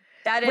shortage.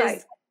 That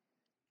is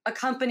a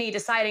company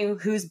deciding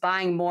who's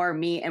buying more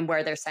meat and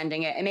where they're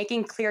sending it and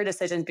making clear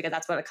decisions because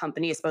that's what a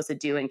company is supposed to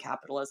do in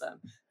capitalism.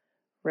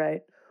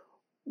 Right.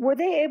 Were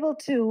they able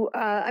to,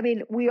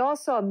 we all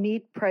saw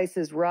meat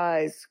prices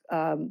rise,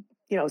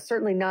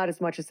 certainly not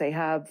as much as they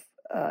have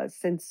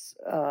since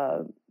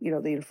the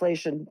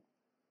inflation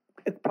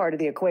part of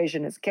the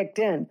equation has kicked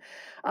in.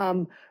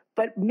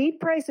 But meat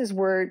prices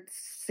were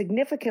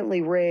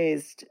significantly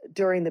raised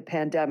during the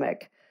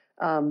pandemic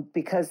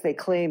because they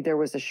claimed there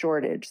was a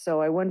shortage.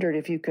 So I wondered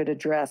if you could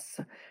address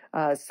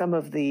some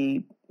of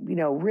the,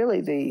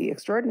 really the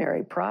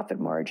extraordinary profit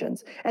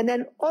margins. And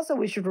then also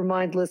we should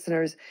remind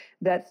listeners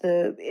that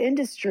the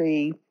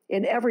industry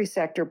in every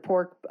sector,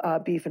 pork,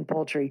 beef, and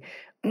poultry,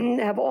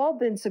 have all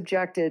been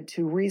subjected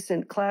to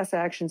recent class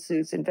action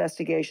suits,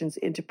 investigations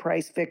into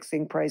price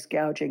fixing, price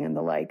gouging, and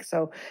the like.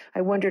 So I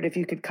wondered if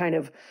you could kind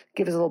of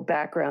give us a little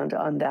background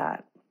on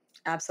that.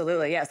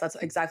 Absolutely. Yes, that's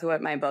exactly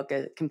what my book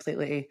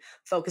completely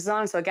focuses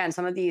on. So again,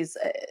 some of these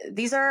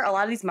are a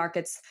lot of these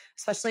markets,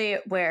 especially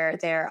where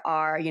there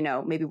are,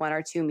 maybe one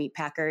or two meat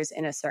packers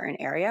in a certain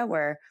area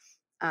where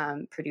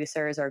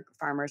producers or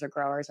farmers or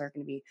growers are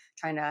going to be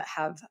trying to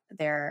have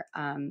their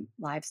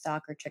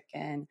livestock or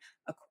chicken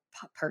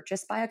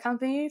purchased by a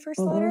company for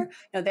slaughter.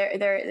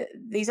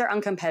 These are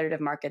uncompetitive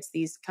markets.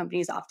 These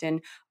companies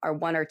often are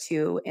one or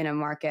two in a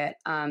market,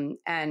 and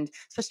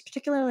especially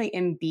particularly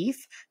in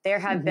beef, there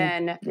have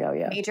been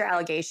major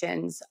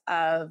allegations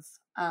of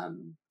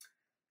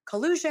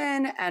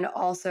collusion and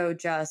also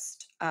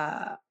just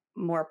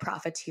more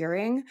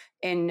profiteering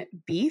in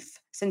beef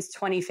since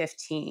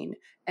 2015.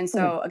 And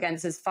so again,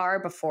 this is far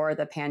before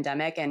the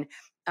pandemic, and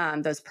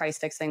those price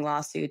fixing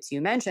lawsuits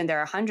you mentioned, there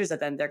are hundreds of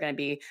them. They're going to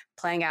be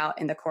playing out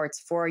in the courts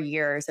for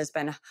years. There's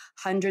been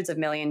hundreds of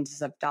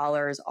millions of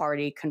dollars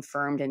already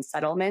confirmed in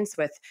settlements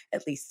with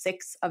at least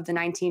 6 of the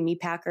 19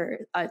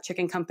 meatpacker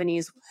chicken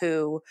companies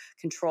who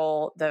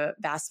control the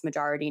vast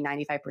majority,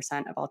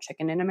 95% of all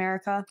chicken in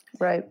America.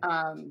 Right.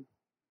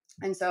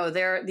 And so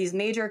there are these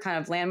major kind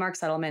of landmark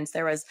settlements.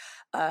 There was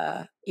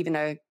even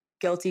a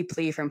guilty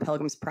plea from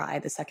Pilgrim's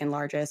Pride, the second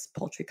largest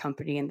poultry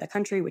company in the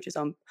country, which is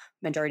owned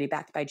majority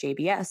backed by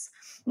JBS.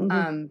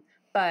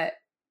 But,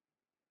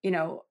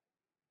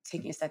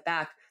 taking a step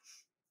back,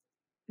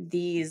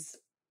 this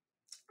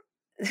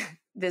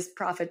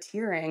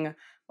profiteering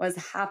was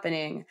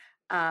happening,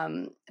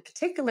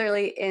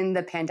 particularly in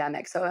the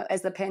pandemic. So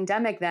as the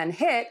pandemic then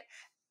hit,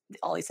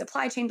 all these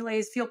supply chain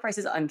delays, fuel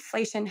prices,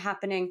 inflation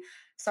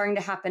starting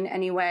to happen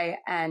anyway,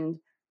 and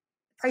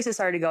prices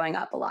started going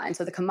up a lot. And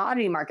so the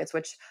commodity markets,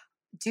 which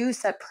do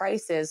set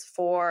prices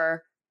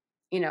for,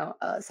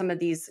 some of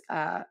these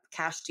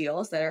cash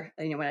deals that are,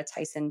 when a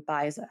Tyson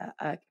buys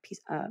a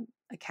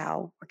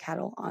cow or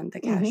cattle on the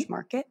cash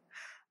market,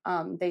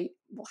 they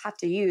will have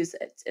to use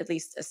at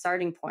least a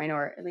starting point,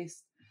 or at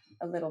least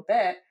a little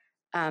bit,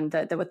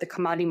 what the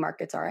commodity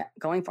markets are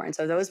going for. And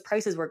so those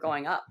prices were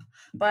going up.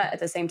 But at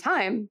the same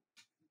time,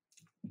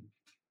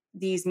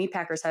 these meat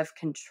packers have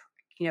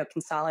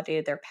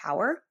consolidated their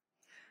power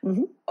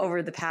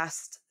over the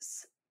past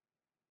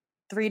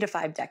 3 to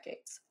 5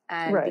 decades.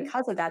 And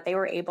because of that, they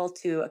were able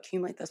to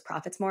accumulate those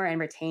profits more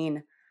and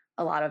retain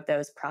a lot of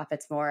those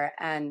profits more.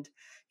 And,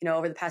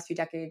 over the past few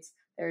decades,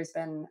 there's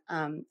been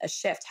a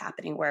shift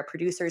happening where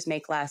producers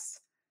make less,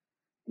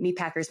 meat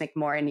packers make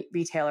more, and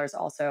retailers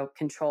also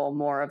control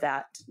more of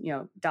that,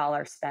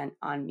 dollar spent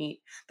on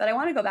meat. But I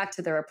want to go back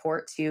to the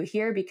report too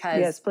here, because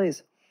yes,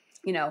 please.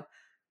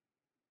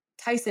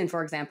 Tyson,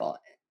 for example,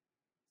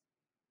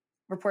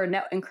 reported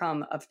net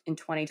income in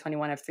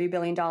 2021 of $3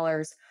 billion,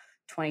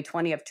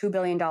 2020 of $2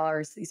 billion.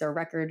 These are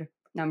record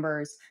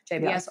numbers.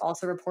 JBS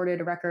also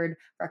reported record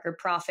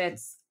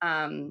profits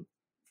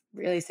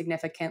really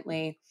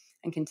significantly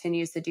and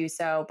continues to do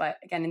so. But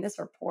again, in this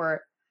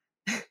report,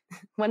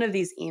 one of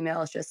these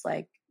emails just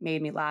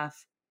made me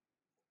laugh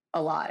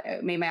a lot.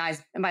 It made my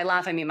eyes, and by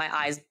laugh, I mean my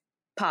eyes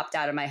popped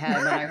out of my head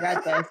when I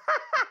read this.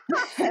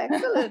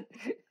 Excellent.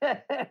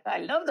 I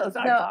love those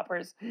eye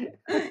poppers.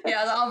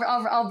 Yeah,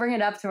 I'll bring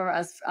it up to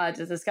us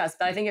to discuss,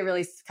 but I think it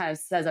really kind of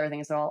says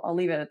everything. So I'll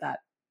leave it at that.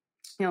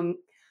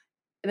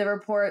 The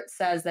report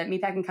says that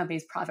meatpacking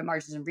companies' profit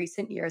margins in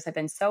recent years have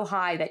been so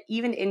high that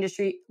even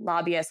industry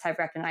lobbyists have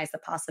recognized the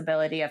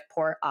possibility of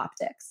poor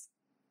optics.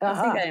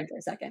 Let's take that in for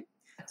a second.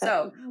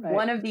 So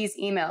one of these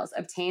emails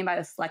obtained by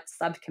the select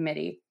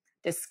subcommittee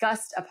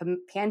discussed a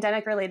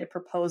pandemic-related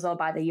proposal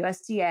by the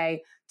USDA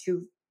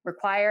to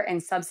require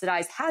and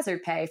subsidize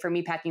hazard pay for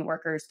meatpacking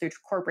workers through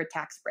corporate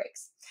tax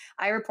breaks.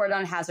 I reported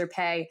on hazard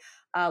pay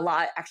a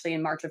lot actually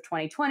in March of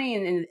 2020,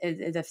 and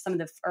in some of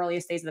the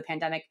earliest days of the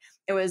pandemic.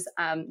 It was,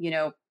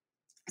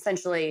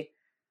 essentially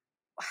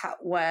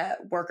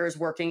workers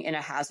working in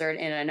a hazard,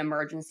 in an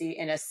emergency,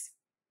 in a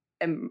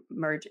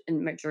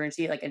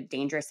emergency, like a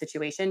dangerous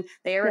situation.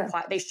 They are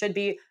required, they should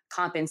be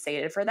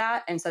compensated for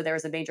that. And so there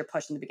was a major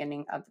push in the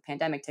beginning of the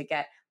pandemic to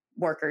get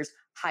workers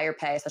higher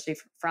pay, especially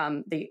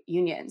from the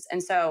unions.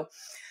 And so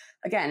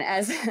again,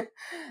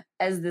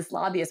 as this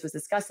lobbyist was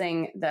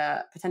discussing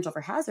the potential for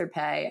hazard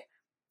pay,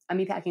 a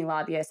meatpacking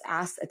lobbyist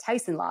asked a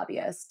Tyson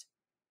lobbyist,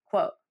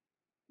 quote,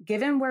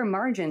 "Given where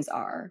margins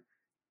are,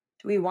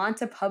 do we want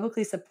to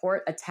publicly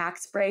support a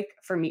tax break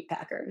for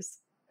meatpackers?"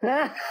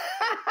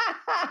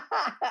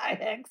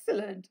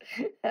 Excellent.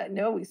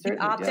 No, we certainly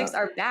the optics don't.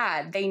 are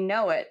bad. They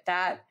know it.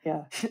 That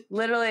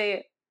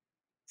literally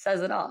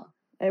says it all.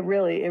 It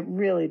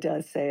really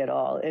does say it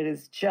all. It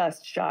is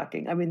just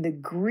shocking. I mean, the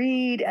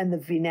greed and the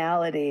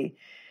venality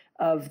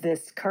of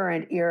this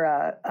current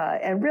era,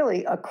 and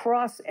really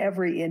across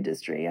every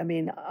industry. I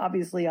mean,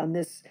 obviously on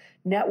this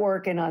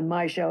network and on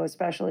my show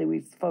especially, we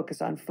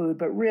focus on food,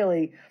 but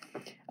really,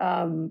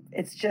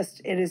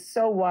 it is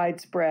so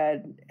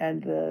widespread,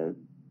 and the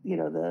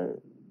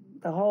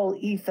whole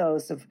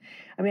ethos of,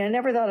 I mean, I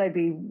never thought I'd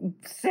be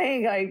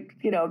saying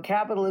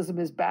capitalism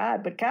is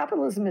bad, but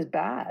capitalism is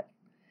bad.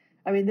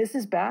 I mean, this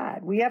is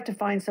bad. We have to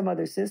find some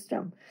other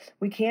system.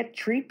 We can't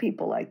treat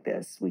people like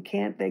this. We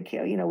can't,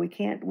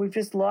 we've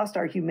just lost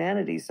our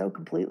humanity so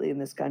completely in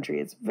this country.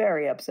 It's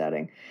very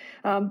upsetting.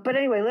 But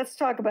anyway, let's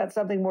talk about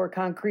something more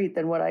concrete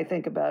than what I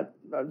think about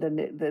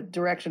the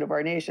direction of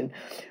our nation.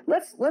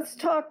 Let's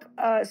talk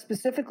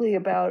specifically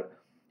about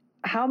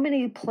how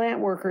many plant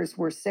workers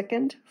were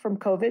sickened from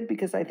COVID,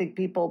 because I think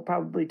people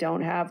probably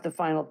don't have the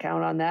final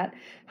count on that.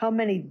 How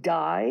many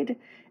died?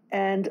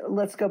 And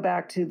let's go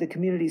back to the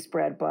community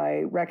spread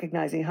by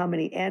recognizing how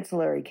many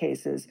ancillary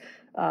cases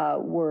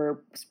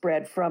were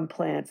spread from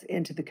plants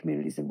into the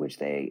communities in which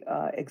they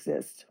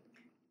exist.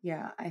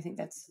 Yeah, I think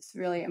that's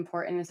really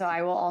important. And so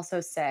I will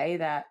also say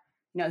that,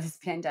 this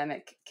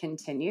pandemic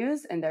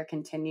continues and there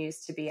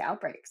continues to be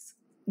outbreaks.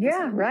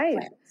 Yeah,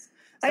 right.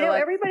 So I know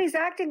everybody's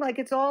acting like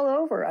it's all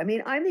over. I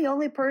mean, I'm the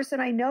only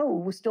person I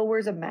know who still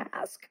wears a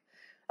mask.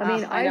 I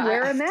mean, I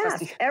wear a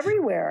mask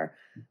everywhere.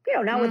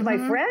 Not with my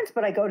friends,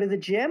 but I go to the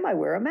gym, I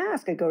wear a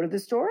mask. I go to the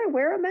store, I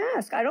wear a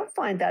mask. I don't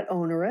find that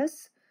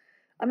onerous.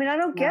 I mean, I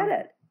don't get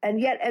it.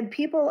 And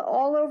people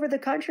all over the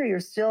country are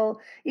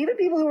still, even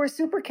people who are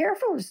super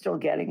careful are still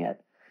getting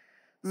it.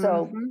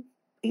 So,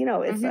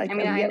 it's like,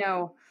 I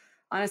know,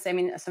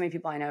 honestly, so many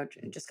people I know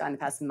just got in the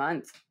past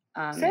month.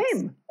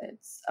 Same.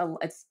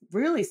 It's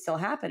really still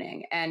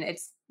happening, and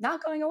it's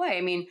not going away.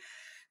 I mean,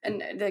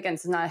 and again,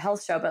 it's not a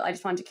health show, but I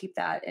just wanted to keep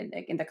that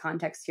in the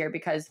context here,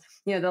 because,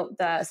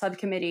 the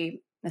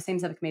subcommittee, the same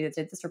subcommittee that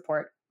did this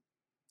report,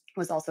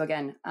 was also,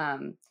 again,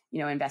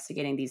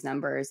 investigating these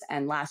numbers,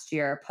 and last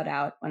year put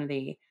out one of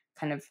the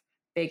kind of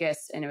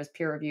biggest, and it was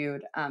peer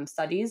reviewed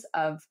studies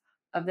of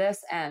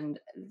this. And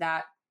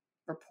that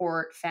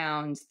report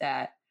found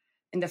that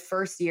in the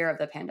first year of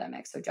the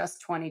pandemic, so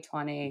just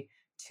 2020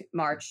 to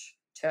March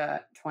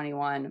to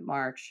 21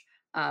 March,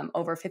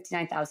 over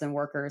 59,000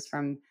 workers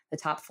from the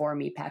top 4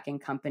 meatpacking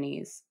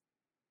companies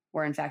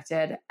were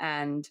infected,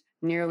 and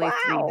nearly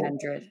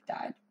 300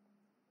 died.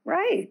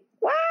 Right.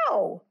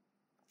 Wow.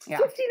 Yeah.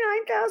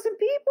 59,000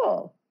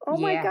 people. Oh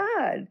my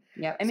God.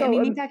 Yeah. I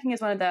mean, meatpacking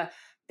is one of the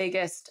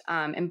biggest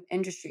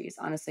industries,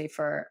 honestly,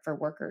 for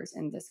workers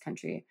in this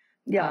country.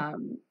 Yeah.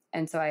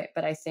 And so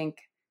I think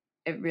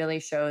it really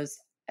shows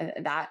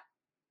that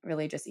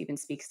really just even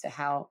speaks to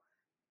how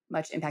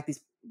much impact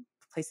these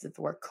places of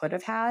work could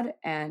have had.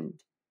 And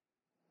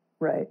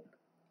right.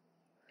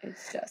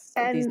 It's just,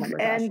 these numbers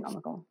are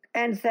astronomical.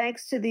 And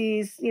thanks to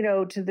these,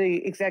 to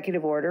the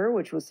executive order,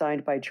 which was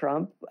signed by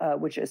Trump,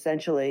 which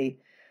essentially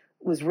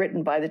was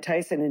written by the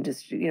Tyson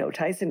industry,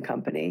 Tyson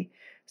company,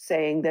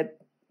 saying that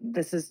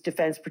this is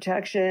defense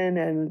protection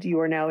and you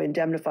are now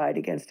indemnified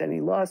against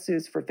any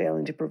lawsuits for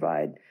failing to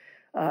provide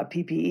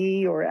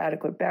PPE or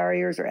adequate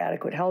barriers or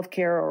adequate health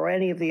care or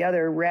any of the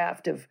other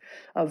raft of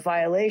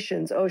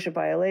violations, OSHA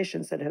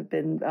violations that have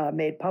been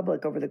made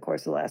public over the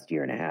course of the last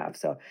year and a half.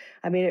 So,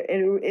 I mean,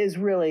 it is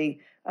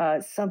really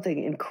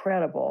something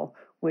incredible,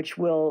 which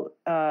will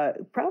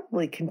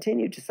probably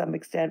continue to some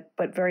extent,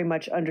 but very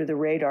much under the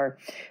radar.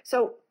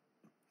 So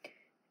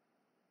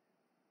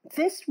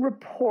this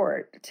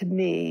report, to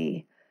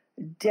me,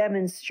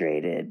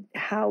 demonstrated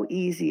how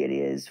easy it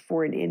is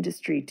for an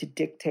industry to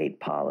dictate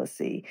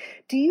policy.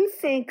 Do you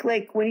think,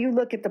 like, when you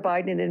look at the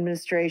Biden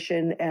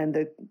administration and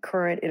the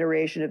current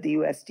iteration of the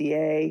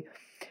USDA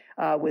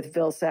with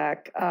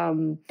Vilsack,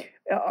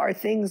 are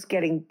things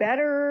getting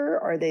better?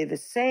 Are they the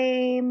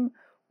same?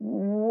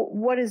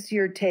 What is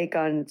your take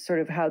on sort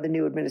of how the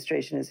new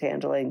administration is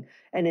handling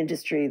an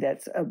industry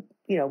that's,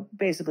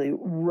 basically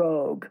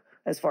rogue,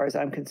 as far as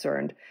I'm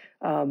concerned?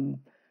 Are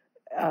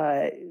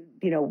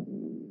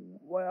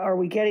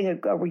we getting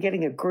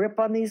a grip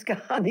on these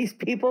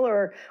people,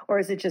 or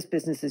is it just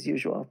business as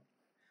usual?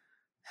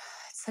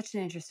 It's such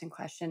an interesting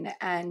question,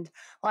 and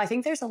I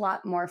think there's a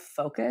lot more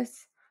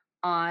focus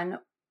on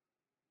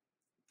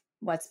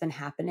what's been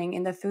happening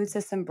in the food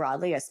system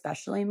broadly,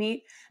 especially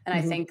meat. And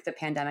I think the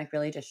pandemic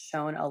really just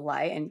shone a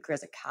light and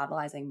was a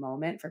catalyzing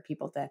moment for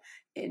people to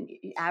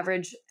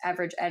average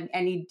and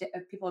any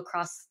people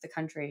across the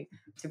country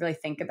to really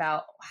think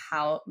about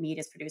how meat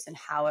is produced and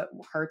how it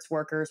hurts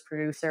workers,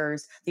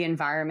 producers, the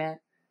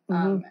environment.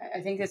 I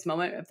think this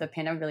moment of the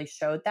pandemic really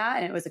showed that,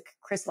 and it was a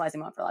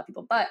crystallizing moment for a lot of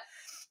people. But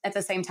at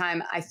the same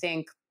time, I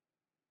think,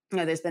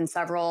 there's been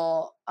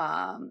several,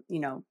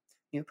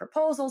 new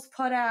proposals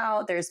put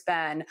out. There's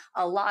been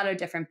a lot of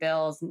different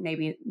bills.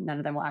 Maybe none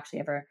of them will actually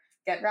ever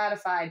get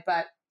ratified,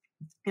 but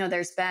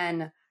there's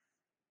been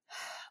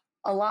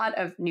a lot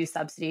of new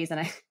subsidies. And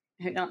I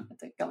don't have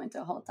to go into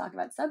a whole talk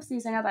about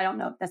subsidies enough. I don't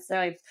know if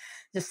necessarily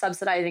just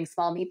subsidizing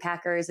small meat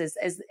packers is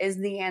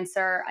the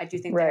answer. I do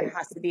think there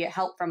has to be a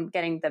help from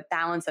getting the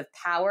balance of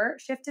power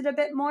shifted a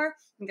bit more.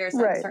 There's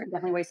certain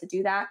definitely ways to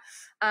do that.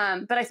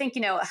 But I think,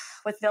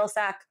 with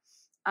Vilsack,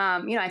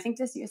 I think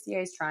this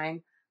USDA is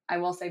trying. I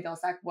will say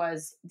Vilsack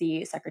was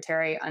the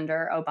secretary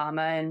under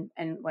Obama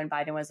and when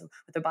Biden was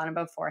with Obama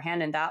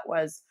beforehand. And that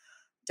was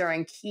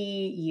during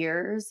key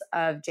years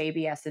of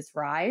JBS's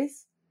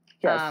rise.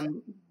 Yes.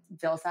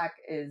 Vilsack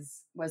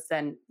was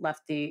then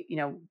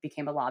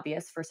became a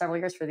lobbyist for several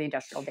years for the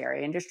industrial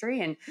dairy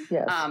industry. And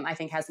I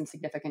think has some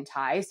significant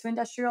ties to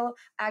industrial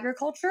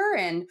agriculture.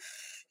 And,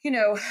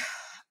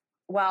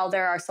 while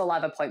there are still a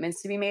lot of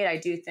appointments to be made, I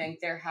do think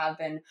there have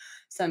been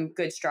some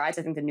good strides.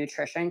 I think the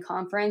nutrition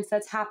conference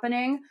that's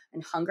happening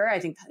and hunger, I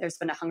think there's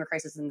been a hunger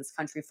crisis in this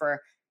country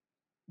for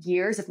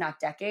years, if not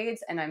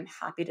decades. And I'm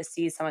happy to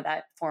see some of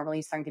that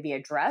formally starting to be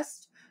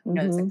addressed.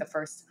 It's like the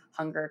first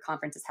hunger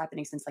conference is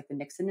happening since like the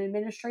Nixon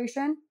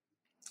administration.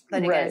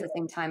 But again, at the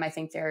same time, I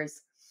think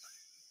there's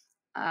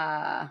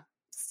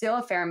still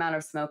a fair amount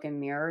of smoke and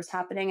mirrors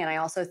happening. And I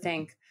also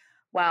think,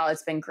 while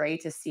it's been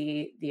great to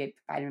see the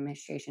Biden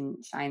administration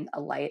shine a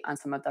light on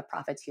some of the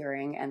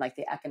profiteering and like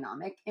the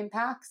economic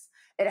impacts,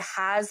 it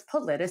has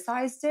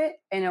politicized it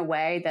in a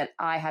way that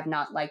I have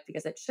not liked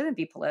because it shouldn't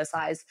be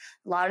politicized.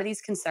 A lot of these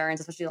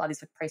concerns, especially a lot of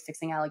these price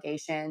fixing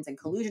allegations and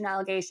collusion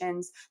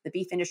allegations, the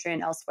beef industry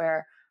and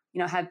elsewhere,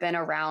 have been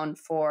around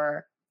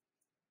for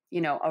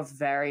a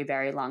very,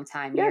 very long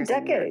time. Yeah,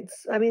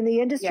 decades. I mean,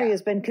 the industry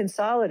has been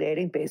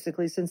consolidating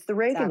basically since the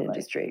Reagan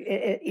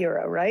industry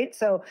era, right?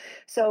 So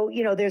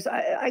there's,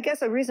 I guess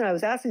the reason I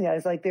was asking that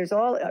is like, there's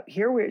all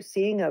here we're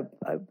seeing an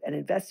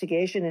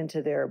investigation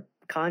into their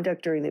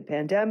conduct during the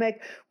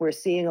pandemic. We're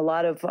seeing a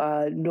lot of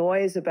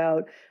noise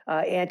about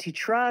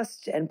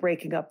antitrust and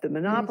breaking up the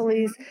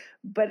monopolies.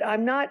 But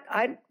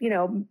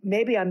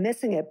maybe I'm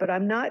missing it, but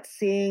I'm not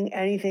seeing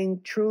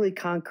anything truly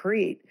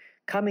concrete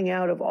coming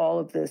out of all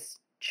of this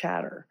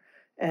chatter.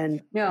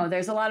 And no,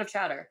 there's a lot of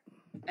chatter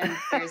and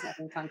there's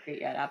nothing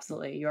concrete yet.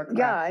 Absolutely. You're correct.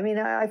 Yeah. I mean,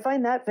 I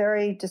find that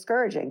very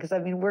discouraging because I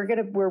mean,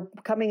 we're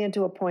coming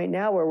into a point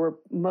now where we're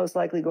most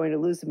likely going to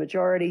lose the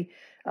majority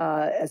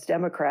as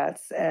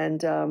Democrats.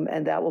 And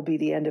that will be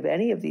the end of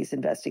any of these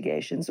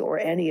investigations or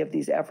any of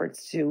these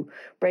efforts to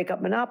break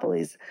up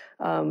monopolies,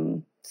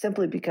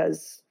 simply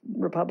because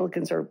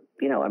Republicans are,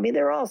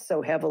 they're all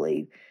so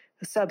heavily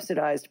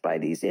subsidized by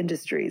these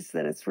industries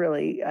that it's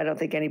really, I don't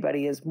think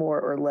anybody is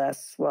more or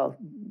less, well,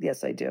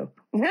 yes, I do.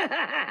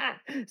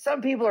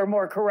 Some people are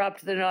more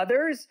corrupt than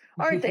others,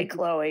 aren't they,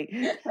 Chloe?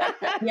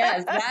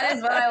 Yes, that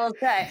is what I will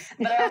say.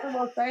 But I also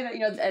will say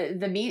that,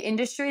 the meat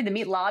industry, the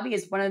meat lobby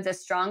is one of the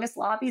strongest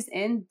lobbies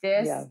in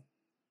this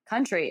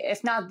country,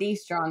 if not the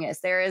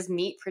strongest. There is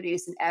meat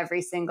produced in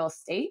every single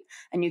state.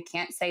 And you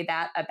can't say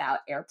that about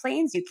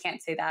airplanes. You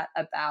can't say that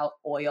about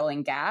oil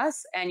and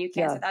gas. And you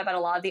can't say that about a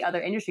lot of the other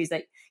industries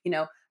that,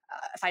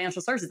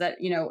 financial sources that,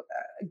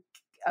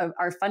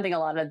 are funding a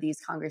lot of these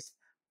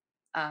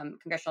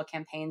congressional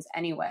campaigns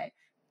anyway.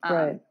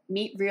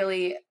 Meat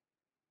really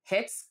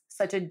hits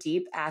such a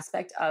deep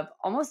aspect of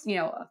almost,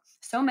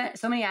 so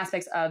many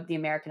aspects of the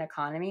American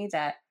economy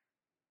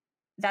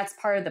that's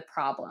part of the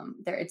problem.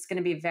 It's going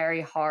to be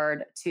very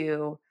hard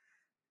to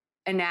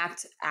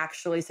enact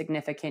actually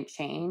significant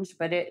change,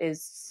 but it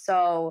is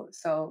so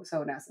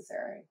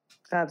necessary.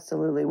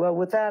 Absolutely. Well,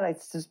 with that, I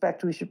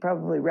suspect we should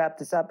probably wrap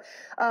this up.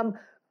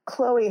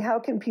 Chloe, how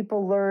can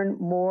people learn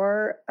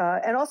more?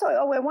 And also,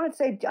 I want to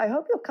say, I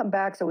hope you'll come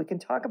back so we can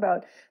talk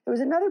about, there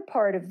was another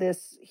part of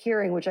this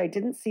hearing, which I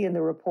didn't see in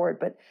the report,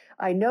 but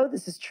I know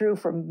this is true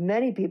for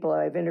many people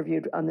I've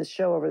interviewed on this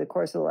show over the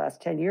course of the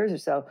last 10 years or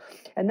so,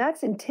 and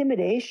that's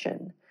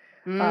intimidation.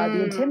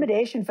 The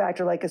intimidation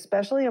factor, like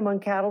especially among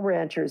cattle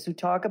ranchers who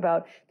talk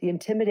about the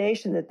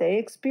intimidation that they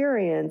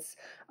experience,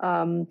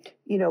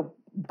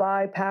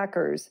 by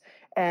packers.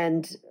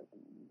 And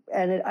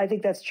I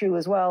think that's true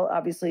as well.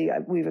 Obviously,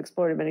 we've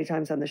explored it many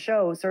times on the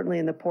show, certainly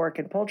in the pork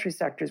and poultry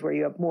sectors where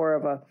you have more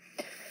of a,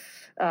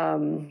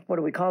 what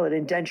do we call it,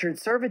 indentured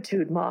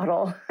servitude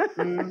model.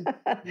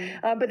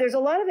 But there's a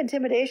lot of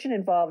intimidation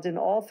involved in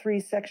all three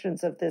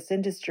sections of this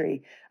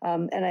industry.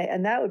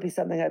 And that would be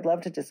something I'd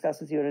love to discuss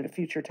with you at a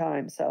future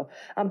time. So,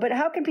 but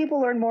how can people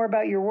learn more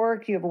about your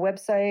work? You have a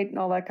website and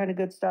all that kind of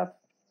good stuff?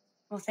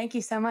 Well, thank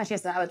you so much.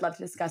 Yes, I would love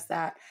to discuss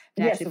that.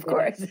 Yes, of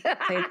course.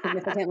 Played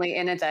significantly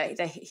in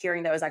the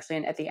hearing that was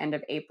actually at the end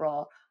of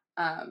April,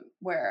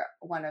 where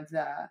one of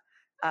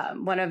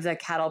the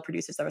cattle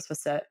producers that was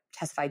supposed to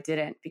testify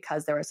didn't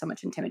because there was so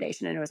much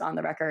intimidation, and it was on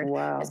the record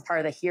as part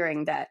of the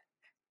hearing that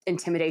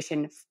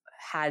intimidation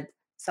had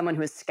someone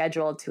who was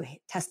scheduled to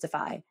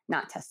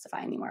not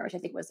testify anymore, which I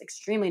think was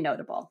extremely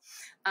notable.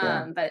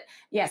 But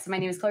yes, my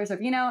name is Chloe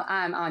Sorvino.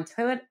 I'm on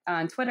Twitter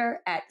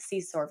at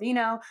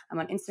csorvino. I'm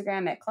on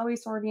Instagram at Chloe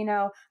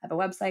Sorvino. I have a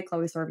website,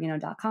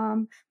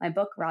 chloesorvino.com. My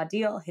book, Raw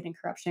Deal, Hidden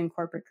Corruption,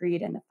 Corporate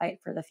Greed, and the Fight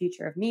for the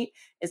Future of Meat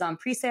is on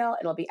presale.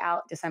 It'll be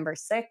out December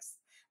 6th.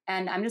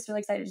 And I'm just really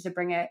excited to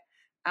bring it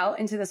out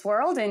into this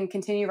world and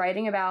continue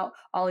writing about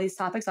all these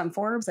topics on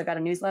Forbes. I've got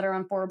a newsletter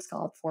on Forbes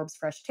called Forbes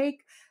Fresh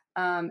Take.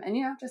 And,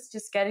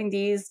 just getting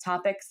these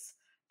topics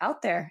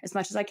out there as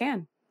much as I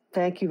can.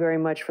 Thank you very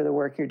much for the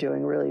work you're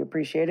doing. Really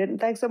appreciate it. And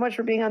thanks so much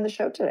for being on the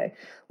show today.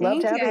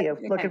 Loved having you.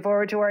 Looking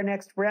forward to our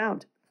next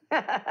round.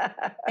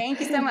 Thank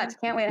you so much.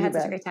 Can't wait. I had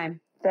such a great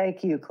time.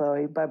 Thank you,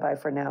 Chloe. Bye-bye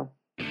for now.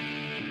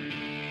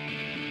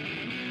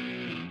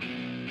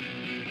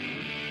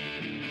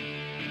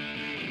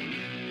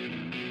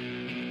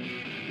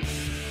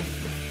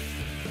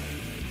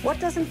 What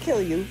Doesn't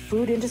Kill You,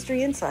 Food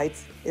Industry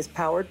Insights, is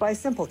powered by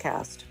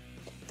Simplecast.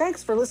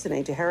 Thanks for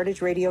listening to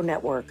Heritage Radio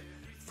Network,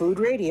 food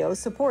radio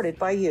supported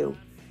by you.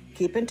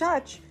 Keep in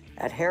touch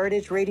at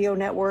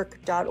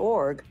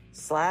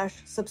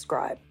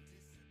heritageradionetwork.org/subscribe.